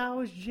think that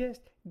was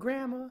just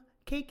Grandma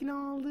caking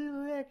on a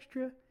little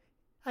extra.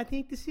 I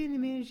think the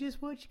cinnamon is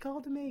just what she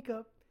called the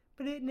makeup,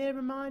 but it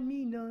never mind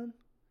me none.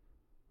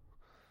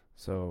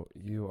 So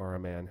you are a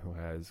man who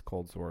has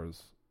cold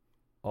sores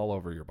all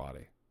over your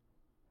body.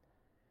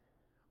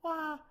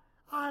 Well,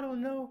 I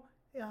don't know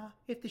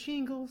if the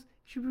shingles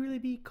should really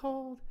be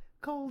called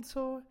cold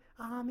sore.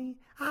 I mean,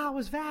 I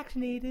was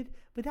vaccinated,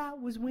 but that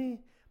was when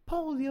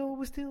polio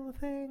was still a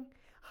thing.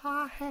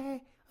 I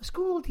had a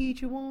school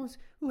teacher once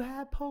who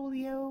had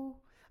polio,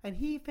 and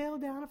he fell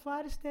down a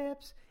flight of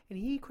steps, and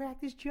he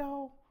cracked his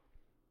jaw.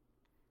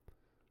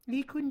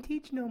 He couldn't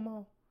teach no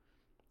more.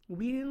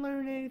 We didn't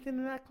learn anything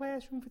in that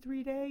classroom for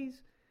 3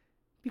 days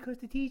because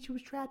the teacher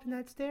was trapped in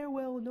that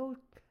stairwell with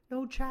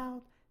no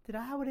child that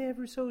I would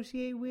ever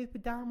associate with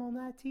but dime on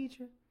that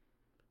teacher.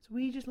 So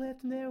we just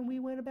left him there and we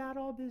went about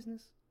our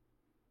business.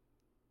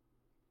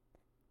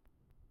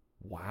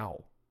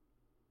 Wow.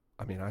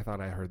 I mean, I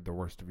thought I heard the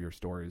worst of your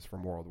stories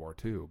from World War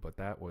II, but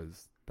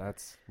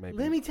that's maybe...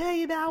 Let me tell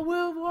you about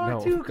World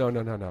War II.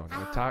 No.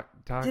 Talk.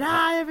 Did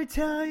I ever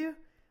tell you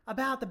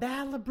about the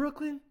Battle of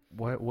Brooklyn?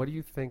 What do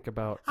you think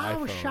about I iPhones?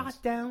 was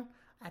shot down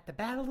at the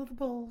Battle of the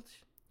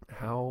Bulge.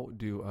 How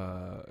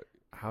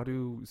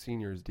do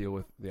seniors deal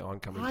with the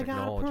oncoming I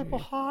technology? got a Purple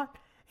Heart,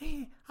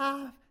 and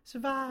I've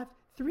survived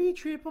 3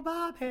 triple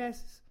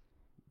bypasses.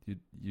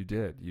 You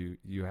did.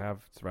 You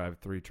have survived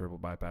 3 triple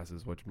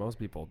bypasses, which most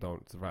people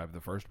don't survive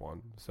the first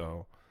one.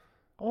 So,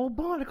 Old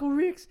Barnacle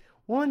Rick's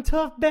one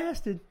tough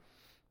bastard.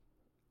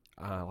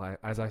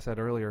 As I said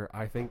earlier,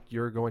 I think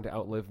you're going to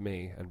outlive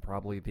me and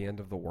probably the end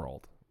of the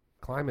world.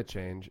 Climate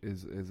change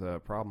is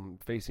a problem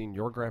facing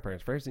your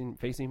grandparents,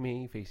 facing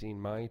me, facing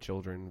my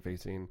children,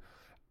 facing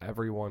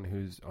everyone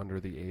who's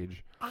under the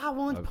age. I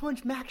once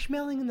punched Max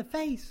Schmeling in the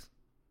face.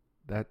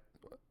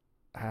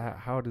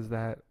 How does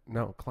that...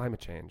 No, climate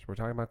change. We're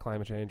talking about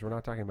climate change. We're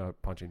not talking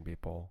about punching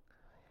people.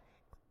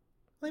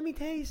 Let me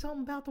tell you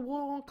something about the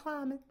war on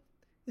climate.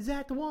 Is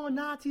that the war on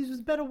Nazis was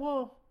a better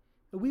war.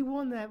 We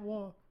won that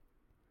war.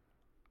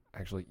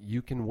 Actually,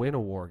 you can win a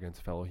war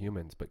against fellow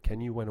humans, but can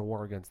you win a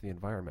war against the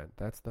environment?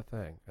 That's the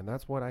thing. And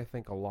that's what I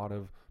think a lot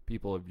of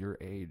people of your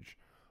age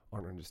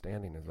aren't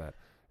understanding, is that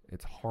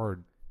it's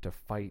hard to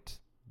fight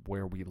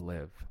where we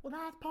live. Well,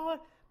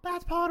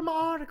 that's part of my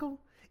article,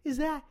 is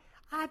that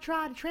I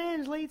try to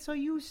translate. So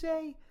you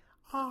say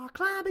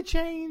climate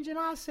change, and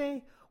I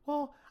say,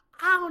 well,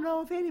 I don't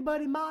know if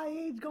anybody my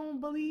age gonna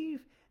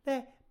believe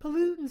that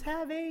pollutants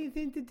have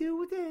anything to do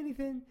with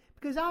anything,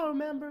 because I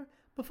remember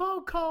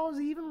before cars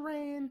even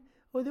ran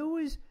or there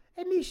was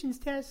emissions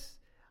tests,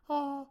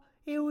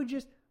 it would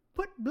just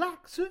put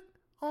black soot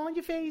on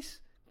your face,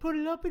 put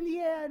it up in the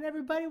air, and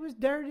everybody was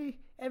dirty.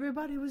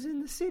 Everybody was in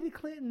the city,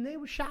 Clinton. They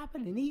were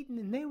shopping and eating,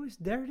 and they was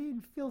dirty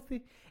and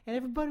filthy, and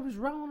everybody was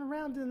rolling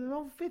around in an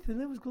old fifth,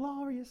 and it was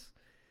glorious.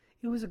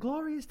 It was a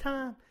glorious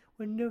time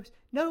when there was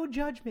no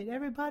judgment.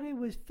 Everybody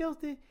was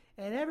filthy,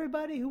 and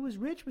everybody who was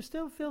rich was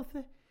still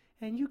filthy,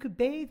 and you could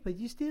bathe, but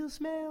you still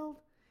smelled.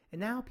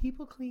 And now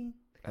people clean.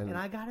 And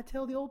I got to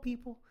tell the old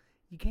people,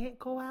 you can't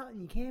go out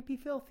and you can't be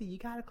filthy. You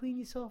got to clean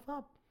yourself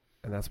up.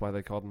 And that's why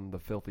they called them the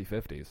filthy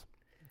 50s.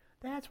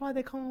 That's why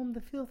they call them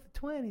the filthy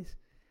 20s.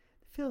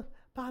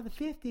 By the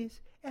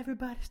 50s,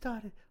 everybody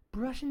started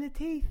brushing their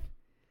teeth,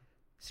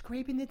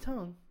 scraping their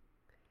tongue.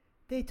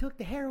 They took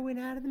the heroin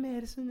out of the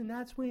medicine, and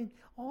that's when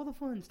all the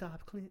fun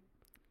stopped, Clint.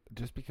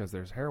 Just because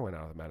there's heroin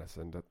out of the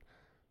medicine,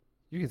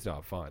 you can still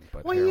have fun.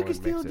 But well, you can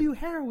still do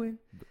heroin,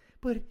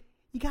 but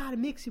you got to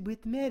mix it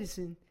with the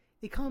medicine.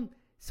 They come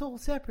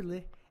sold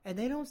separately, and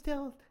they don't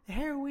sell the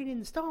heroin in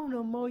the store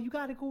no more. You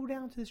got to go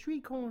down to the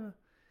street corner,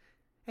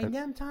 and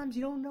sometimes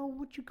you don't know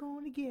what you're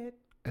going to get.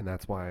 And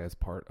that's why, as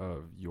part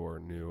of your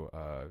new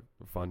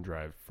fund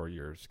drive for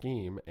your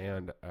scheme,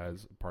 and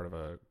as part of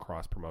a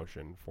cross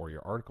promotion for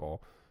your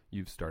article,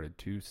 you've started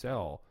to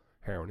sell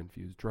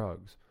heroin-infused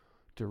drugs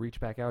to reach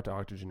back out to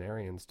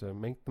octogenarians to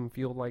make them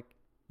feel like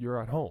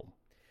you're at home.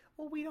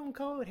 Well, we don't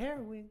call it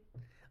heroin.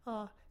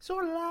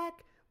 Sort of like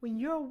when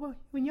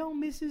your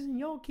missus and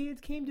your kids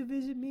came to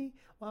visit me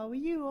while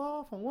you were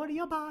off on one of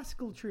your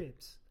bicycle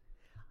trips.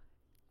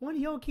 One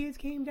of your kids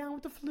came down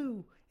with the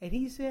flu, and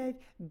he said,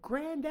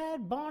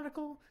 "Granddad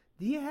Barnacle,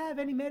 do you have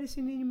any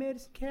medicine in your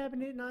medicine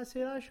cabinet?" And I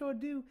said, "I sure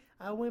do."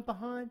 I went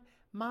behind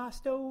my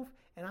stove,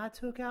 and I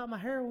took out my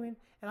heroin,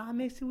 and I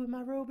mixed it with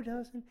my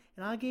Robitussin,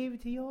 and I gave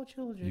it to your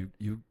children.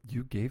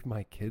 You gave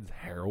my kids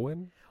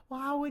heroin? Well,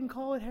 I wouldn't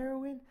call it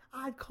heroin.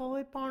 I'd call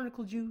it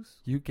barnacle juice.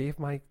 You gave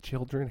my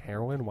children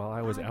heroin while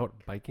I was out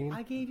biking?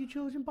 I gave your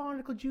children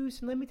barnacle juice,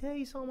 and let me tell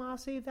you something. I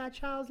saved that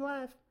child's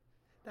life.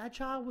 That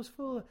child was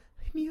full of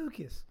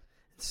mucus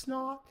and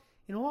snot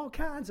and all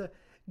kinds of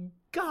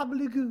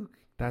gobbledygook.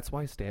 That's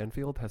why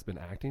Stanfield has been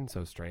acting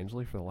so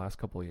strangely for the last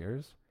couple of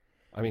years?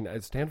 I mean,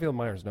 Stanfield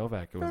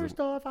Myers-Novak. First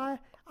off, I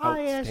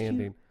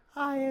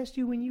asked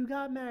you when you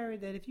got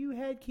married that if you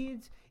had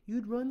kids,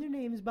 you'd run their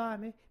names by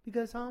me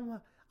because I'm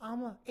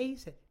a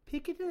ace at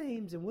picking the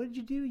names. And what did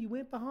you do? You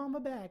went behind my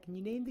back and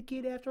you named the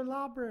kid after a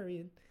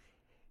librarian.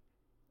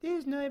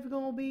 There's never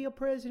gonna be a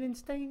President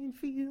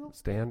Stanfield.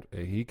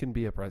 He can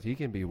be a president.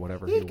 He can be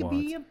whatever he wants. He could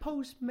be a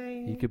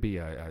postman. He could be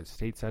a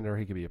state senator.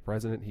 He could be a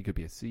president. He could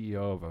be a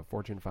CEO of a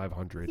Fortune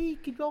 500. He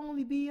could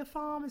only be a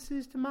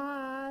pharmacist to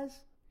my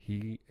eyes.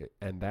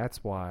 And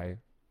that's why.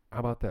 How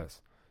about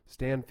this?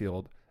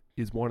 Stanfield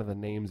is one of the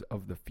names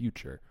of the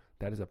future.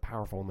 That is a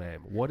powerful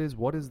name. What is the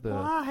powerful name?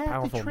 I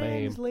have to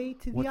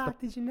translate to the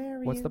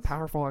octogenarians. What's the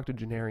powerful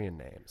octogenarian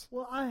names?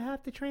 Well, I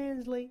have to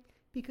translate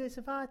because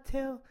if I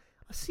tell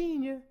a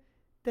senior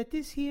that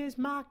this here's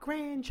my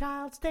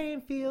grandchild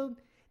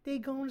Stanfield, they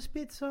gonna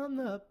spit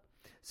something up.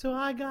 So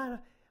I gotta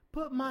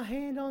put my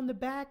hand on the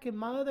back and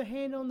my other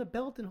hand on the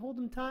belt and hold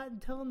them tight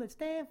and tell them that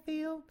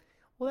Stanfield,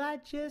 well,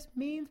 that just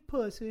means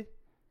pussy.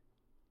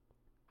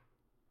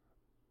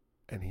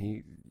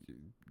 And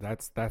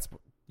that's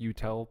you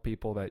tell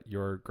people that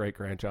your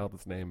great-grandchild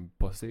is named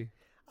Pussy?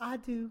 I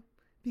do,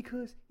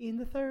 because in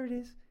the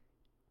 30s,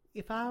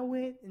 if I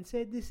went and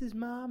said, this is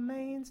my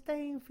man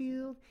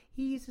Stanfield,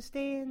 he's a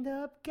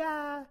stand-up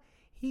guy,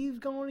 he was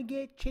going to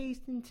get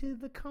chased into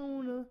the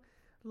corner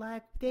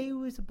like they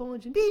was a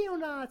bunch of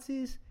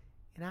neo-Nazis,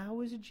 and I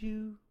was a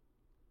Jew.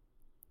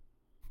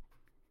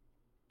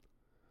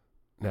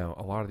 Now,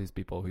 a lot of these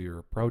people who you're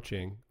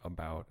approaching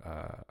about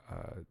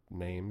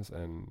names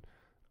and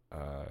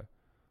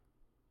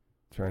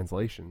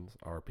translations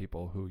are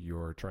people who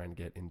you're trying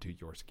to get into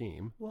your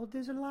scheme. Well,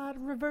 there's a lot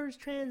of reverse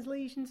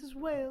translations as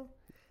well.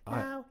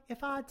 Now,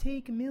 if I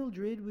take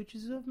Mildred, which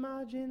is of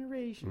my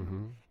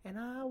generation, and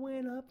I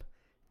went up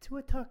to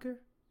a Tucker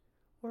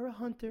or a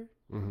Hunter,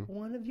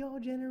 one of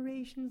your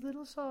generation's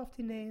little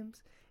softy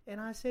names,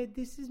 and I said,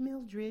 this is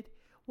Mildred,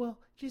 well,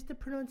 just the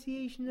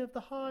pronunciation of the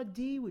hard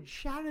D would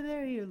shatter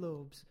their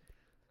earlobes.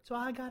 So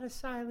I gotta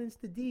silence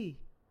the D.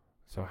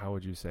 So how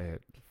would you say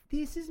it?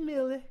 This is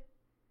Millie.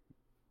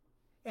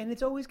 And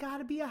it's always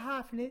gotta be a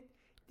hyphenate.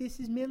 This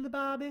is Millie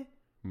Bobby.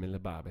 Millie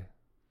Bobby.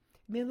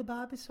 Millie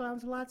Bobby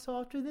sounds a lot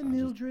softer than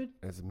Mildred.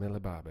 It's Millie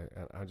Bobby.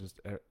 And I just...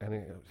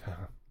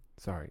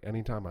 sorry.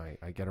 Anytime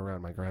I get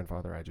around my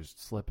grandfather, I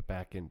just slip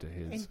back into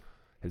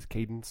his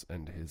cadence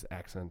and his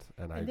accent,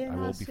 and I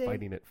will be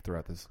fighting it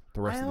throughout the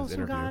rest of this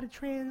interview. I also got to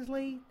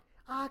translate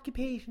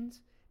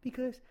occupations,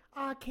 because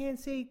I can't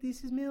say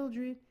this is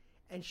Mildred,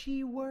 and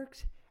she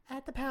works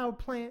at the power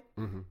plant,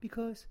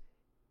 because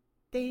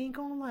they ain't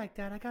going to like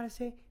that. I got to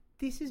say,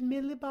 this is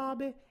Millie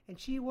Bobby, and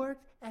she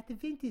works at the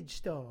vintage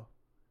store,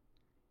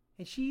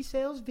 and she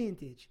sells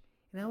vintage.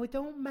 Now, it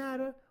don't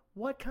matter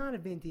what kind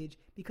of vintage,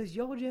 because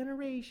your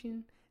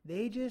generation...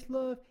 they just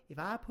love if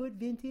I put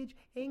vintage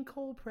and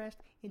cold pressed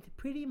into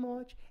pretty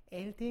much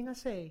anything I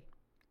say.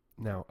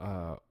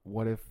 Now,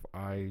 what if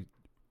I,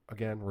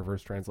 again,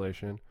 reverse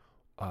translation,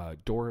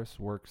 Doris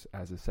works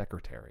as a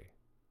secretary?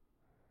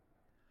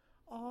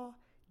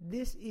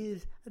 This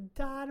is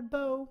Dottie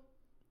Bo,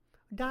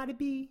 Dottie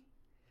B.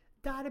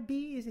 Dottie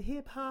B is a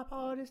hip-hop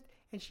artist,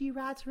 and she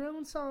writes her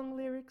own song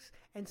lyrics,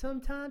 and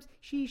sometimes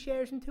she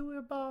shares them to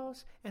her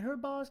boss, and her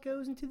boss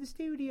goes into the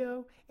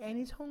studio, and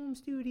his home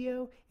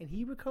studio, and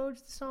he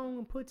records the song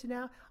and puts it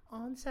out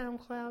on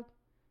SoundCloud.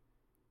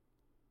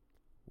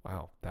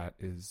 Wow, that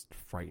is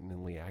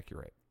frighteningly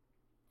accurate.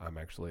 I'm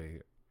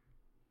actually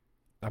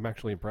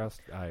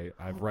impressed.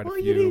 I've read a few...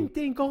 Well, you didn't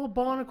think old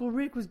Barnacle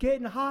Rick was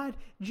getting hired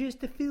just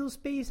to fill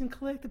space and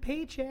collect a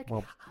paycheck.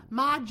 Well,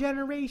 my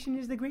generation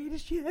is the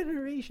greatest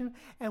generation,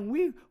 and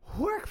we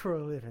work for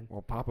a living.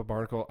 Well, Papa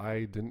Barnacle,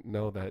 I didn't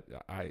know that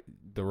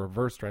the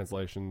reverse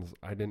translations,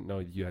 I didn't know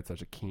you had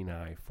such a keen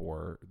eye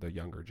for the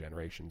younger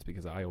generations,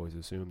 because I always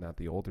assumed that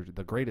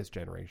the greatest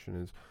generation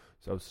is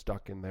so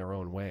stuck in their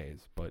own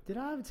ways. But did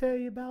I ever tell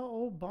you about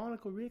old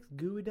Barnacle Rick's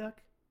gooey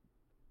duck?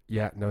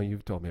 Yeah, no,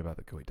 you've told me about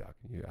the gooey duck.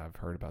 I've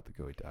heard about the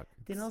gooey duck.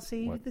 Then I'll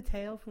save the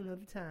tale for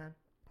another time.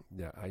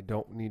 Yeah, I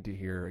don't need to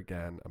hear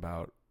again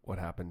about what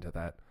happened to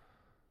that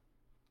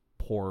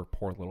poor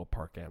little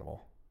park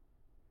animal.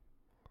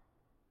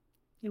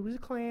 It was a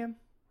clam.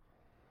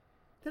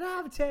 Did I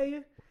ever tell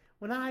you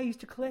when I used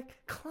to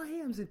collect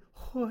clams and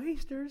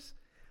oysters?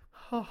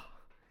 Oh,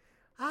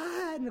 I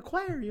had an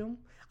aquarium.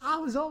 I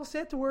was all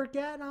set to work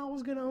at, and I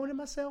was going to own it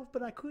myself,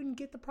 but I couldn't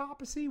get the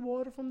proper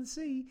seawater from the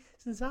sea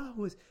since I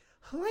was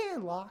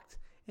landlocked,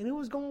 and it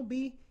was going to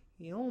be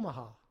in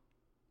Omaha.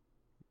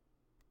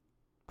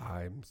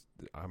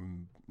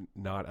 I'm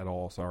not at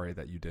all sorry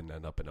that you didn't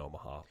end up in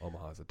Omaha.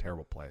 Omaha is a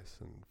terrible place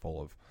and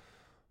full of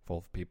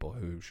people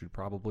who should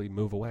probably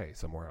move away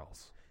somewhere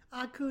else.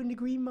 I couldn't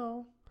agree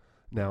more.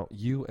 Now,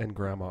 you and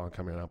Grandma are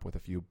coming up with a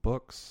few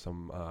books,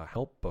 some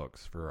help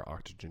books for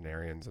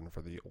octogenarians and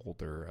for the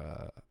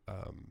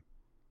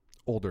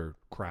older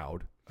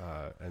crowd.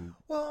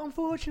 Well,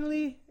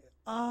 unfortunately,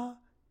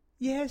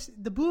 yes,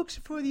 the books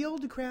are for the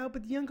older crowd,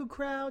 but the younger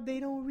crowd, they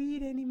don't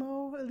read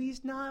anymore, at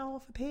least not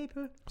off of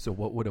paper. So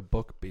what would a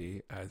book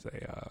be as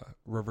a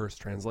reverse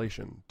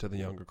translation to the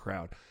younger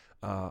crowd?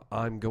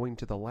 I'm going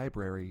to the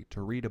library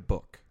to read a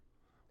book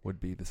would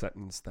be the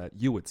sentence that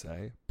you would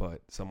say,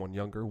 but someone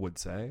younger would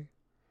say?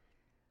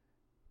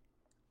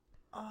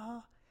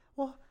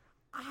 Well,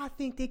 I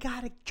think they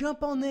got to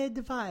jump on their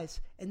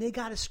device, and they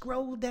got to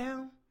scroll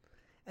down,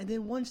 and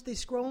then once they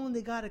scroll,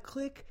 they got to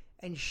click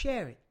and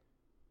share it.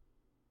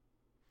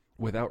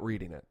 Without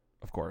reading it,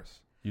 of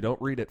course. You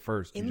don't read it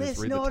first. You Unless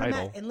just read the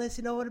title. Unless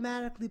it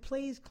automatically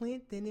plays,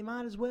 Clint, then it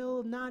might as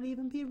well not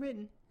even be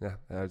written. Yeah,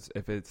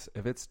 if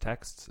it's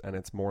texts and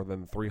it's more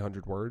than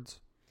 300 words,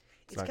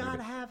 it's got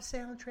to have a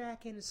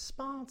soundtrack and a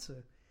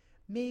sponsor,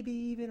 maybe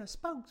even a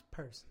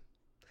spokesperson.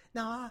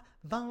 Now, I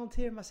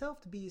volunteer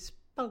myself to be a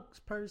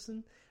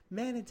spokesperson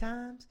many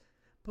times,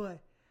 but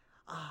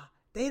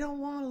they don't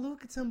want to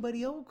look at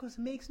somebody old because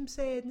it makes them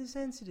sad and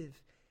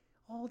sensitive.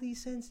 All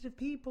these sensitive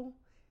people.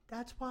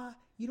 That's why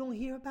you don't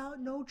hear about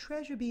no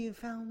treasure being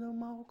found no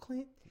more,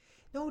 Clint.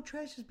 No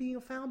treasure's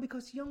being found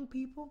because young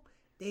people,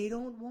 they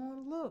don't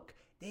want to look.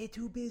 They're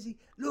too busy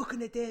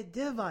looking at their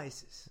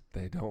devices.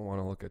 They don't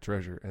want to look at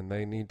treasure, and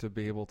they need to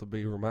be able to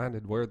be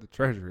reminded where the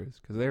treasure is,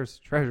 because there's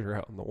treasure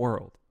out in the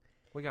world.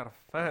 We got to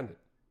find it.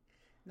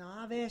 Now,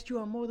 I've asked you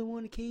on more than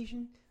one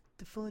occasion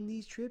to fund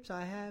these trips.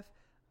 I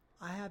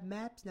have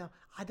maps. Now,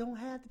 I don't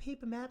have the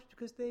paper maps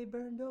because they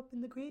burned up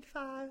in the Great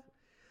Fire,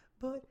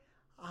 but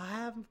I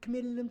have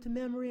committed them to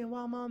memory, and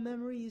while my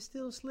memory is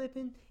still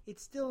slipping,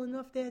 it's still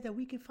enough there that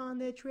we can find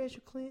that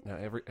treasure, Clint. Now,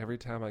 every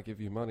time I give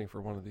you money for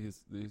one of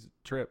these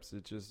trips,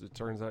 it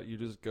turns out you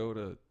just go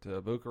to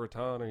Boca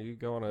Raton, or you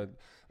go on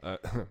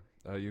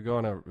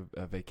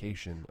a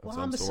vacation of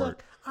some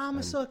sort. I'm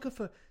a sucker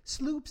for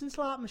sloops and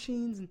slot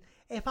machines, and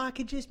if I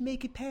could just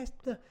make it past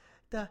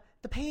the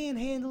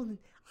panhandle, then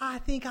I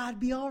think I'd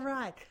be all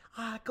right.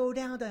 I'd go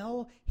down to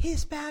old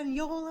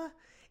Hispaniola,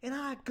 and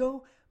I'd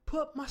go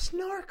put my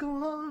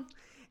snorkel on,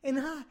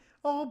 and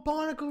old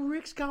Barnacle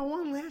Rick's got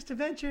one last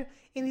adventure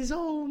in his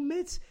old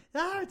mitts.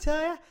 I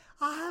tell you,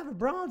 I have a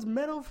bronze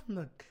medal from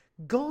the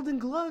Golden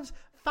Gloves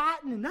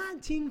fighting the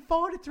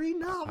 1943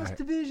 Novice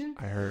Division.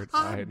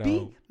 I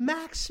beat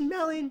Max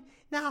Smelling.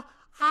 Now,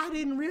 I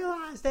didn't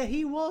realize that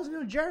he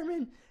wasn't a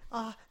German.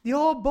 The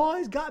old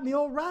boys got me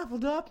all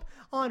rifled up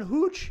on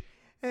hooch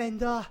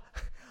and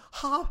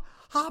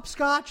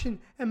hopscotch and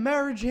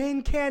Mary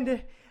Jane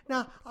candy.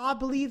 Now, I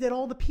believe that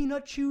all the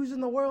peanut chews in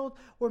the world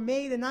were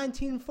made in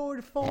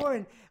 1944,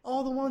 and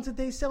all the ones that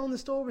they sell in the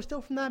store were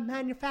still from that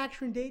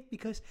manufacturing date,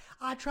 because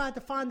I tried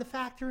to find the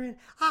factory and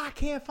I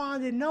can't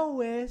find it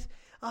nowheres.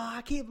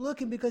 I keep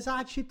looking because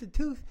I chipped a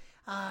tooth.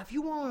 If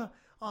you want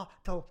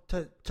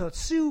to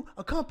sue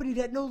a company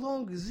that no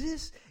longer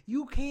exists,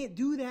 you can't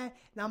do that.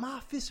 Now,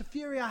 my fist of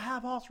fury, I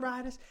have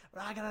arthritis,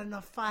 but I got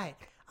enough fight.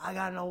 I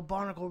got an old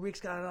Barnacle Rick's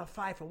got enough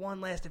fight for one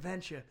last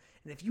adventure.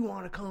 And if you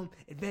want to come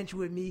adventure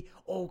with me,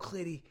 old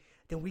Clitty,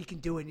 then we can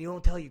do it. And you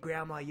don't tell your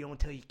grandma, you don't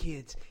tell your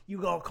kids. You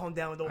go come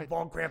down with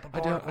old Grandpa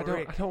Barnacle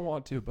Rick. I don't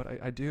want to, but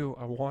I do.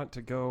 I want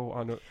to go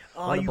on a...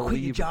 Oh, you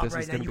quit your job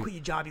right now. You quit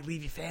your job, you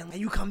leave your family,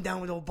 and you come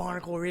down with old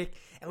Barnacle Rick,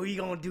 and we're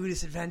going to do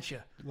this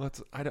adventure.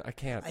 I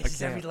can't. This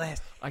is every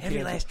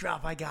last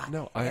drop I got.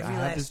 No, I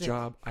have this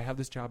job. I have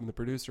this job, and the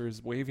producer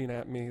is waving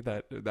at me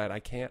that I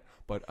can't,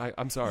 but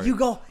I'm sorry.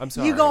 I'm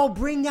sorry. You go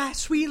bring that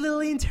sweet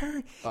little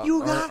intern.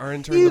 Our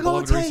intern, the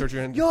beloved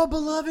researcher. Your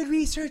beloved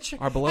researcher.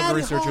 Our beloved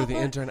researcher, the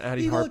intern,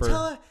 Addie Harper. You go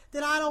tell her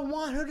that I don't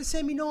want her to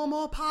send me no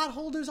more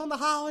potholders on the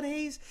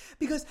holidays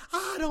because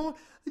I don't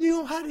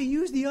know how to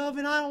use the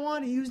oven. I don't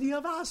want to use the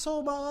oven. I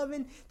sold my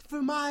oven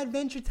for my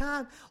adventure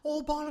time.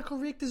 Old Barnacle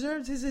Rick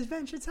deserves his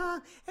adventure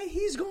time, and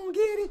he's going to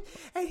get it,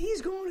 and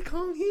he's going to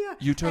come here,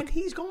 and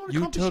he's going to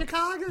come to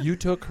Chicago. You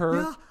took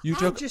her. You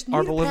took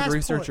our beloved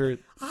researcher.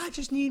 I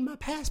just need my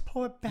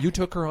passport back. You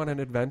took her on an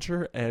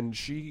adventure, and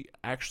she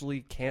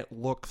actually can't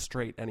look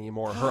straight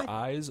anymore. Her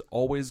eyes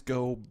always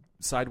go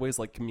sideways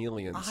like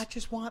chameleons. I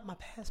just want my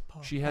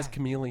passport. She has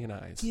chameleon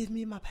eyes. Give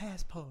me my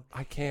passport.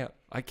 I can't.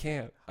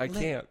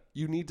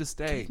 You need to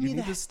stay. You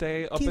need to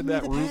stay up in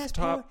that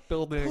rooftop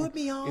building. Put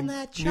me on in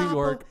that New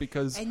York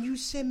because... And you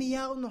send me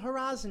out on the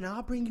horizon, and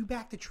I'll bring you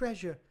back the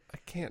treasure. I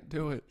can't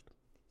do it.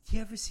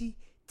 You ever see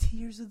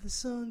Tears of the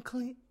Sun,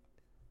 Clint?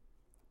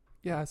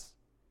 Yes.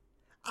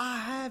 I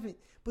haven't,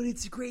 but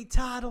it's a great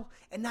title,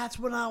 and that's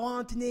what I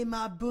wanted to name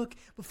my book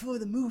before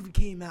the movie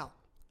came out.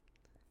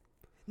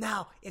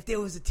 Now, if there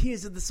was a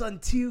Tears of the Sun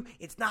 2,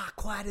 it's not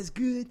quite as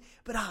good,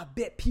 but I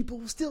bet people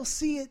will still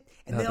see it,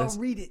 and they'll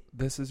read it.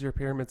 This is your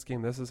pyramid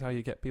scheme. This is how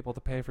you get people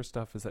to pay for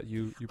stuff, is that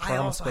you promise them. I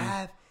also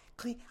have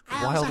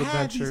I Wild also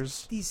have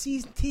Adventures. these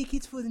season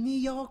tickets for the New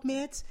York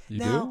Mets. You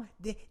now,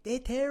 they're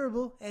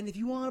terrible, and if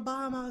you want to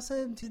buy them, I'll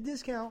sell them to a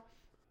discount.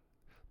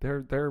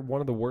 They're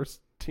one of the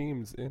worst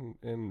teams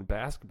in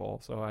basketball,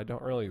 so I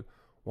don't really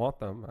want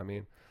them. I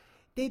mean,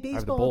 They the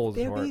baseball. Bulls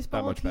They're weren't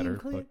baseball that much team, better,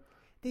 Clint.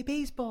 They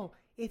baseball.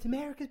 It's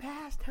America's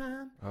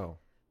pastime. oh,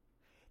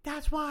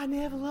 That's why I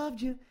never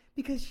loved you,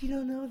 because you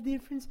don't know the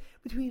difference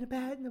between a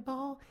bat and a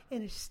ball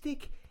and a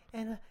stick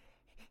and a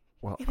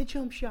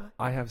jump shot.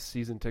 I have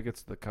season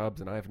tickets to the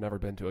Cubs, and I have never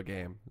been to a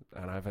game,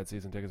 and I've had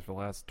season tickets for the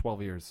last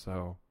 12 years,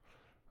 so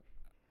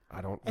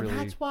I don't really... And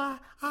that's why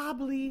I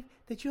believe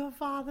that your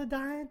father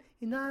dying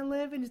in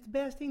 9/11 is the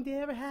best thing to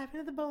ever happen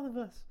to the both of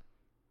us.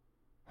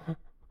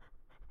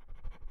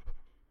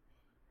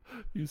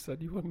 You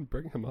said you wouldn't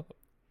bring him up.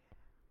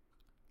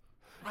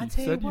 I You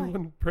tell said you you what,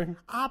 wouldn't bring...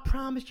 I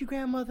promised your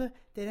grandmother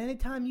that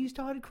anytime you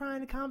started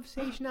crying, the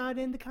conversation, I'd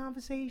end the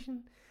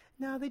conversation.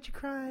 Now that you're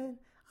crying,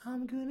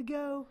 I'm gonna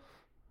go.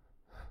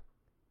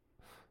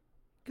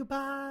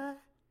 Goodbye.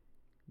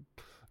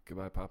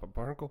 Goodbye, Papa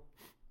Barnacle.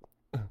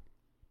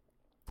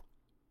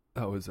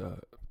 That was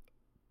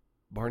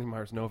Barney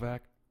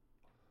Myers-Novak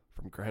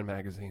from Grand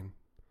Magazine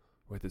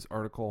with his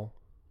article,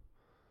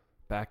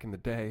 Back in the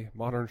Day,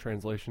 Modern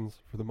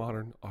Translations for the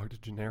Modern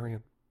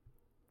Octogenarian.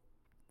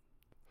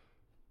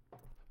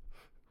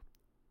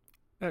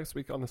 Next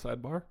week on the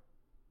Sidebar,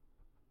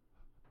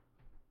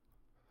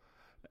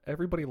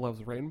 everybody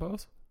loves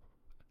rainbows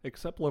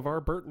except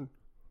LeVar Burton.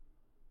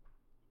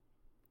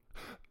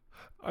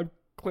 I'm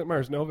Clint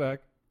Myers-Novak.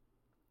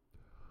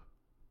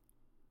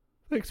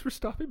 Thanks for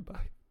stopping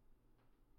by.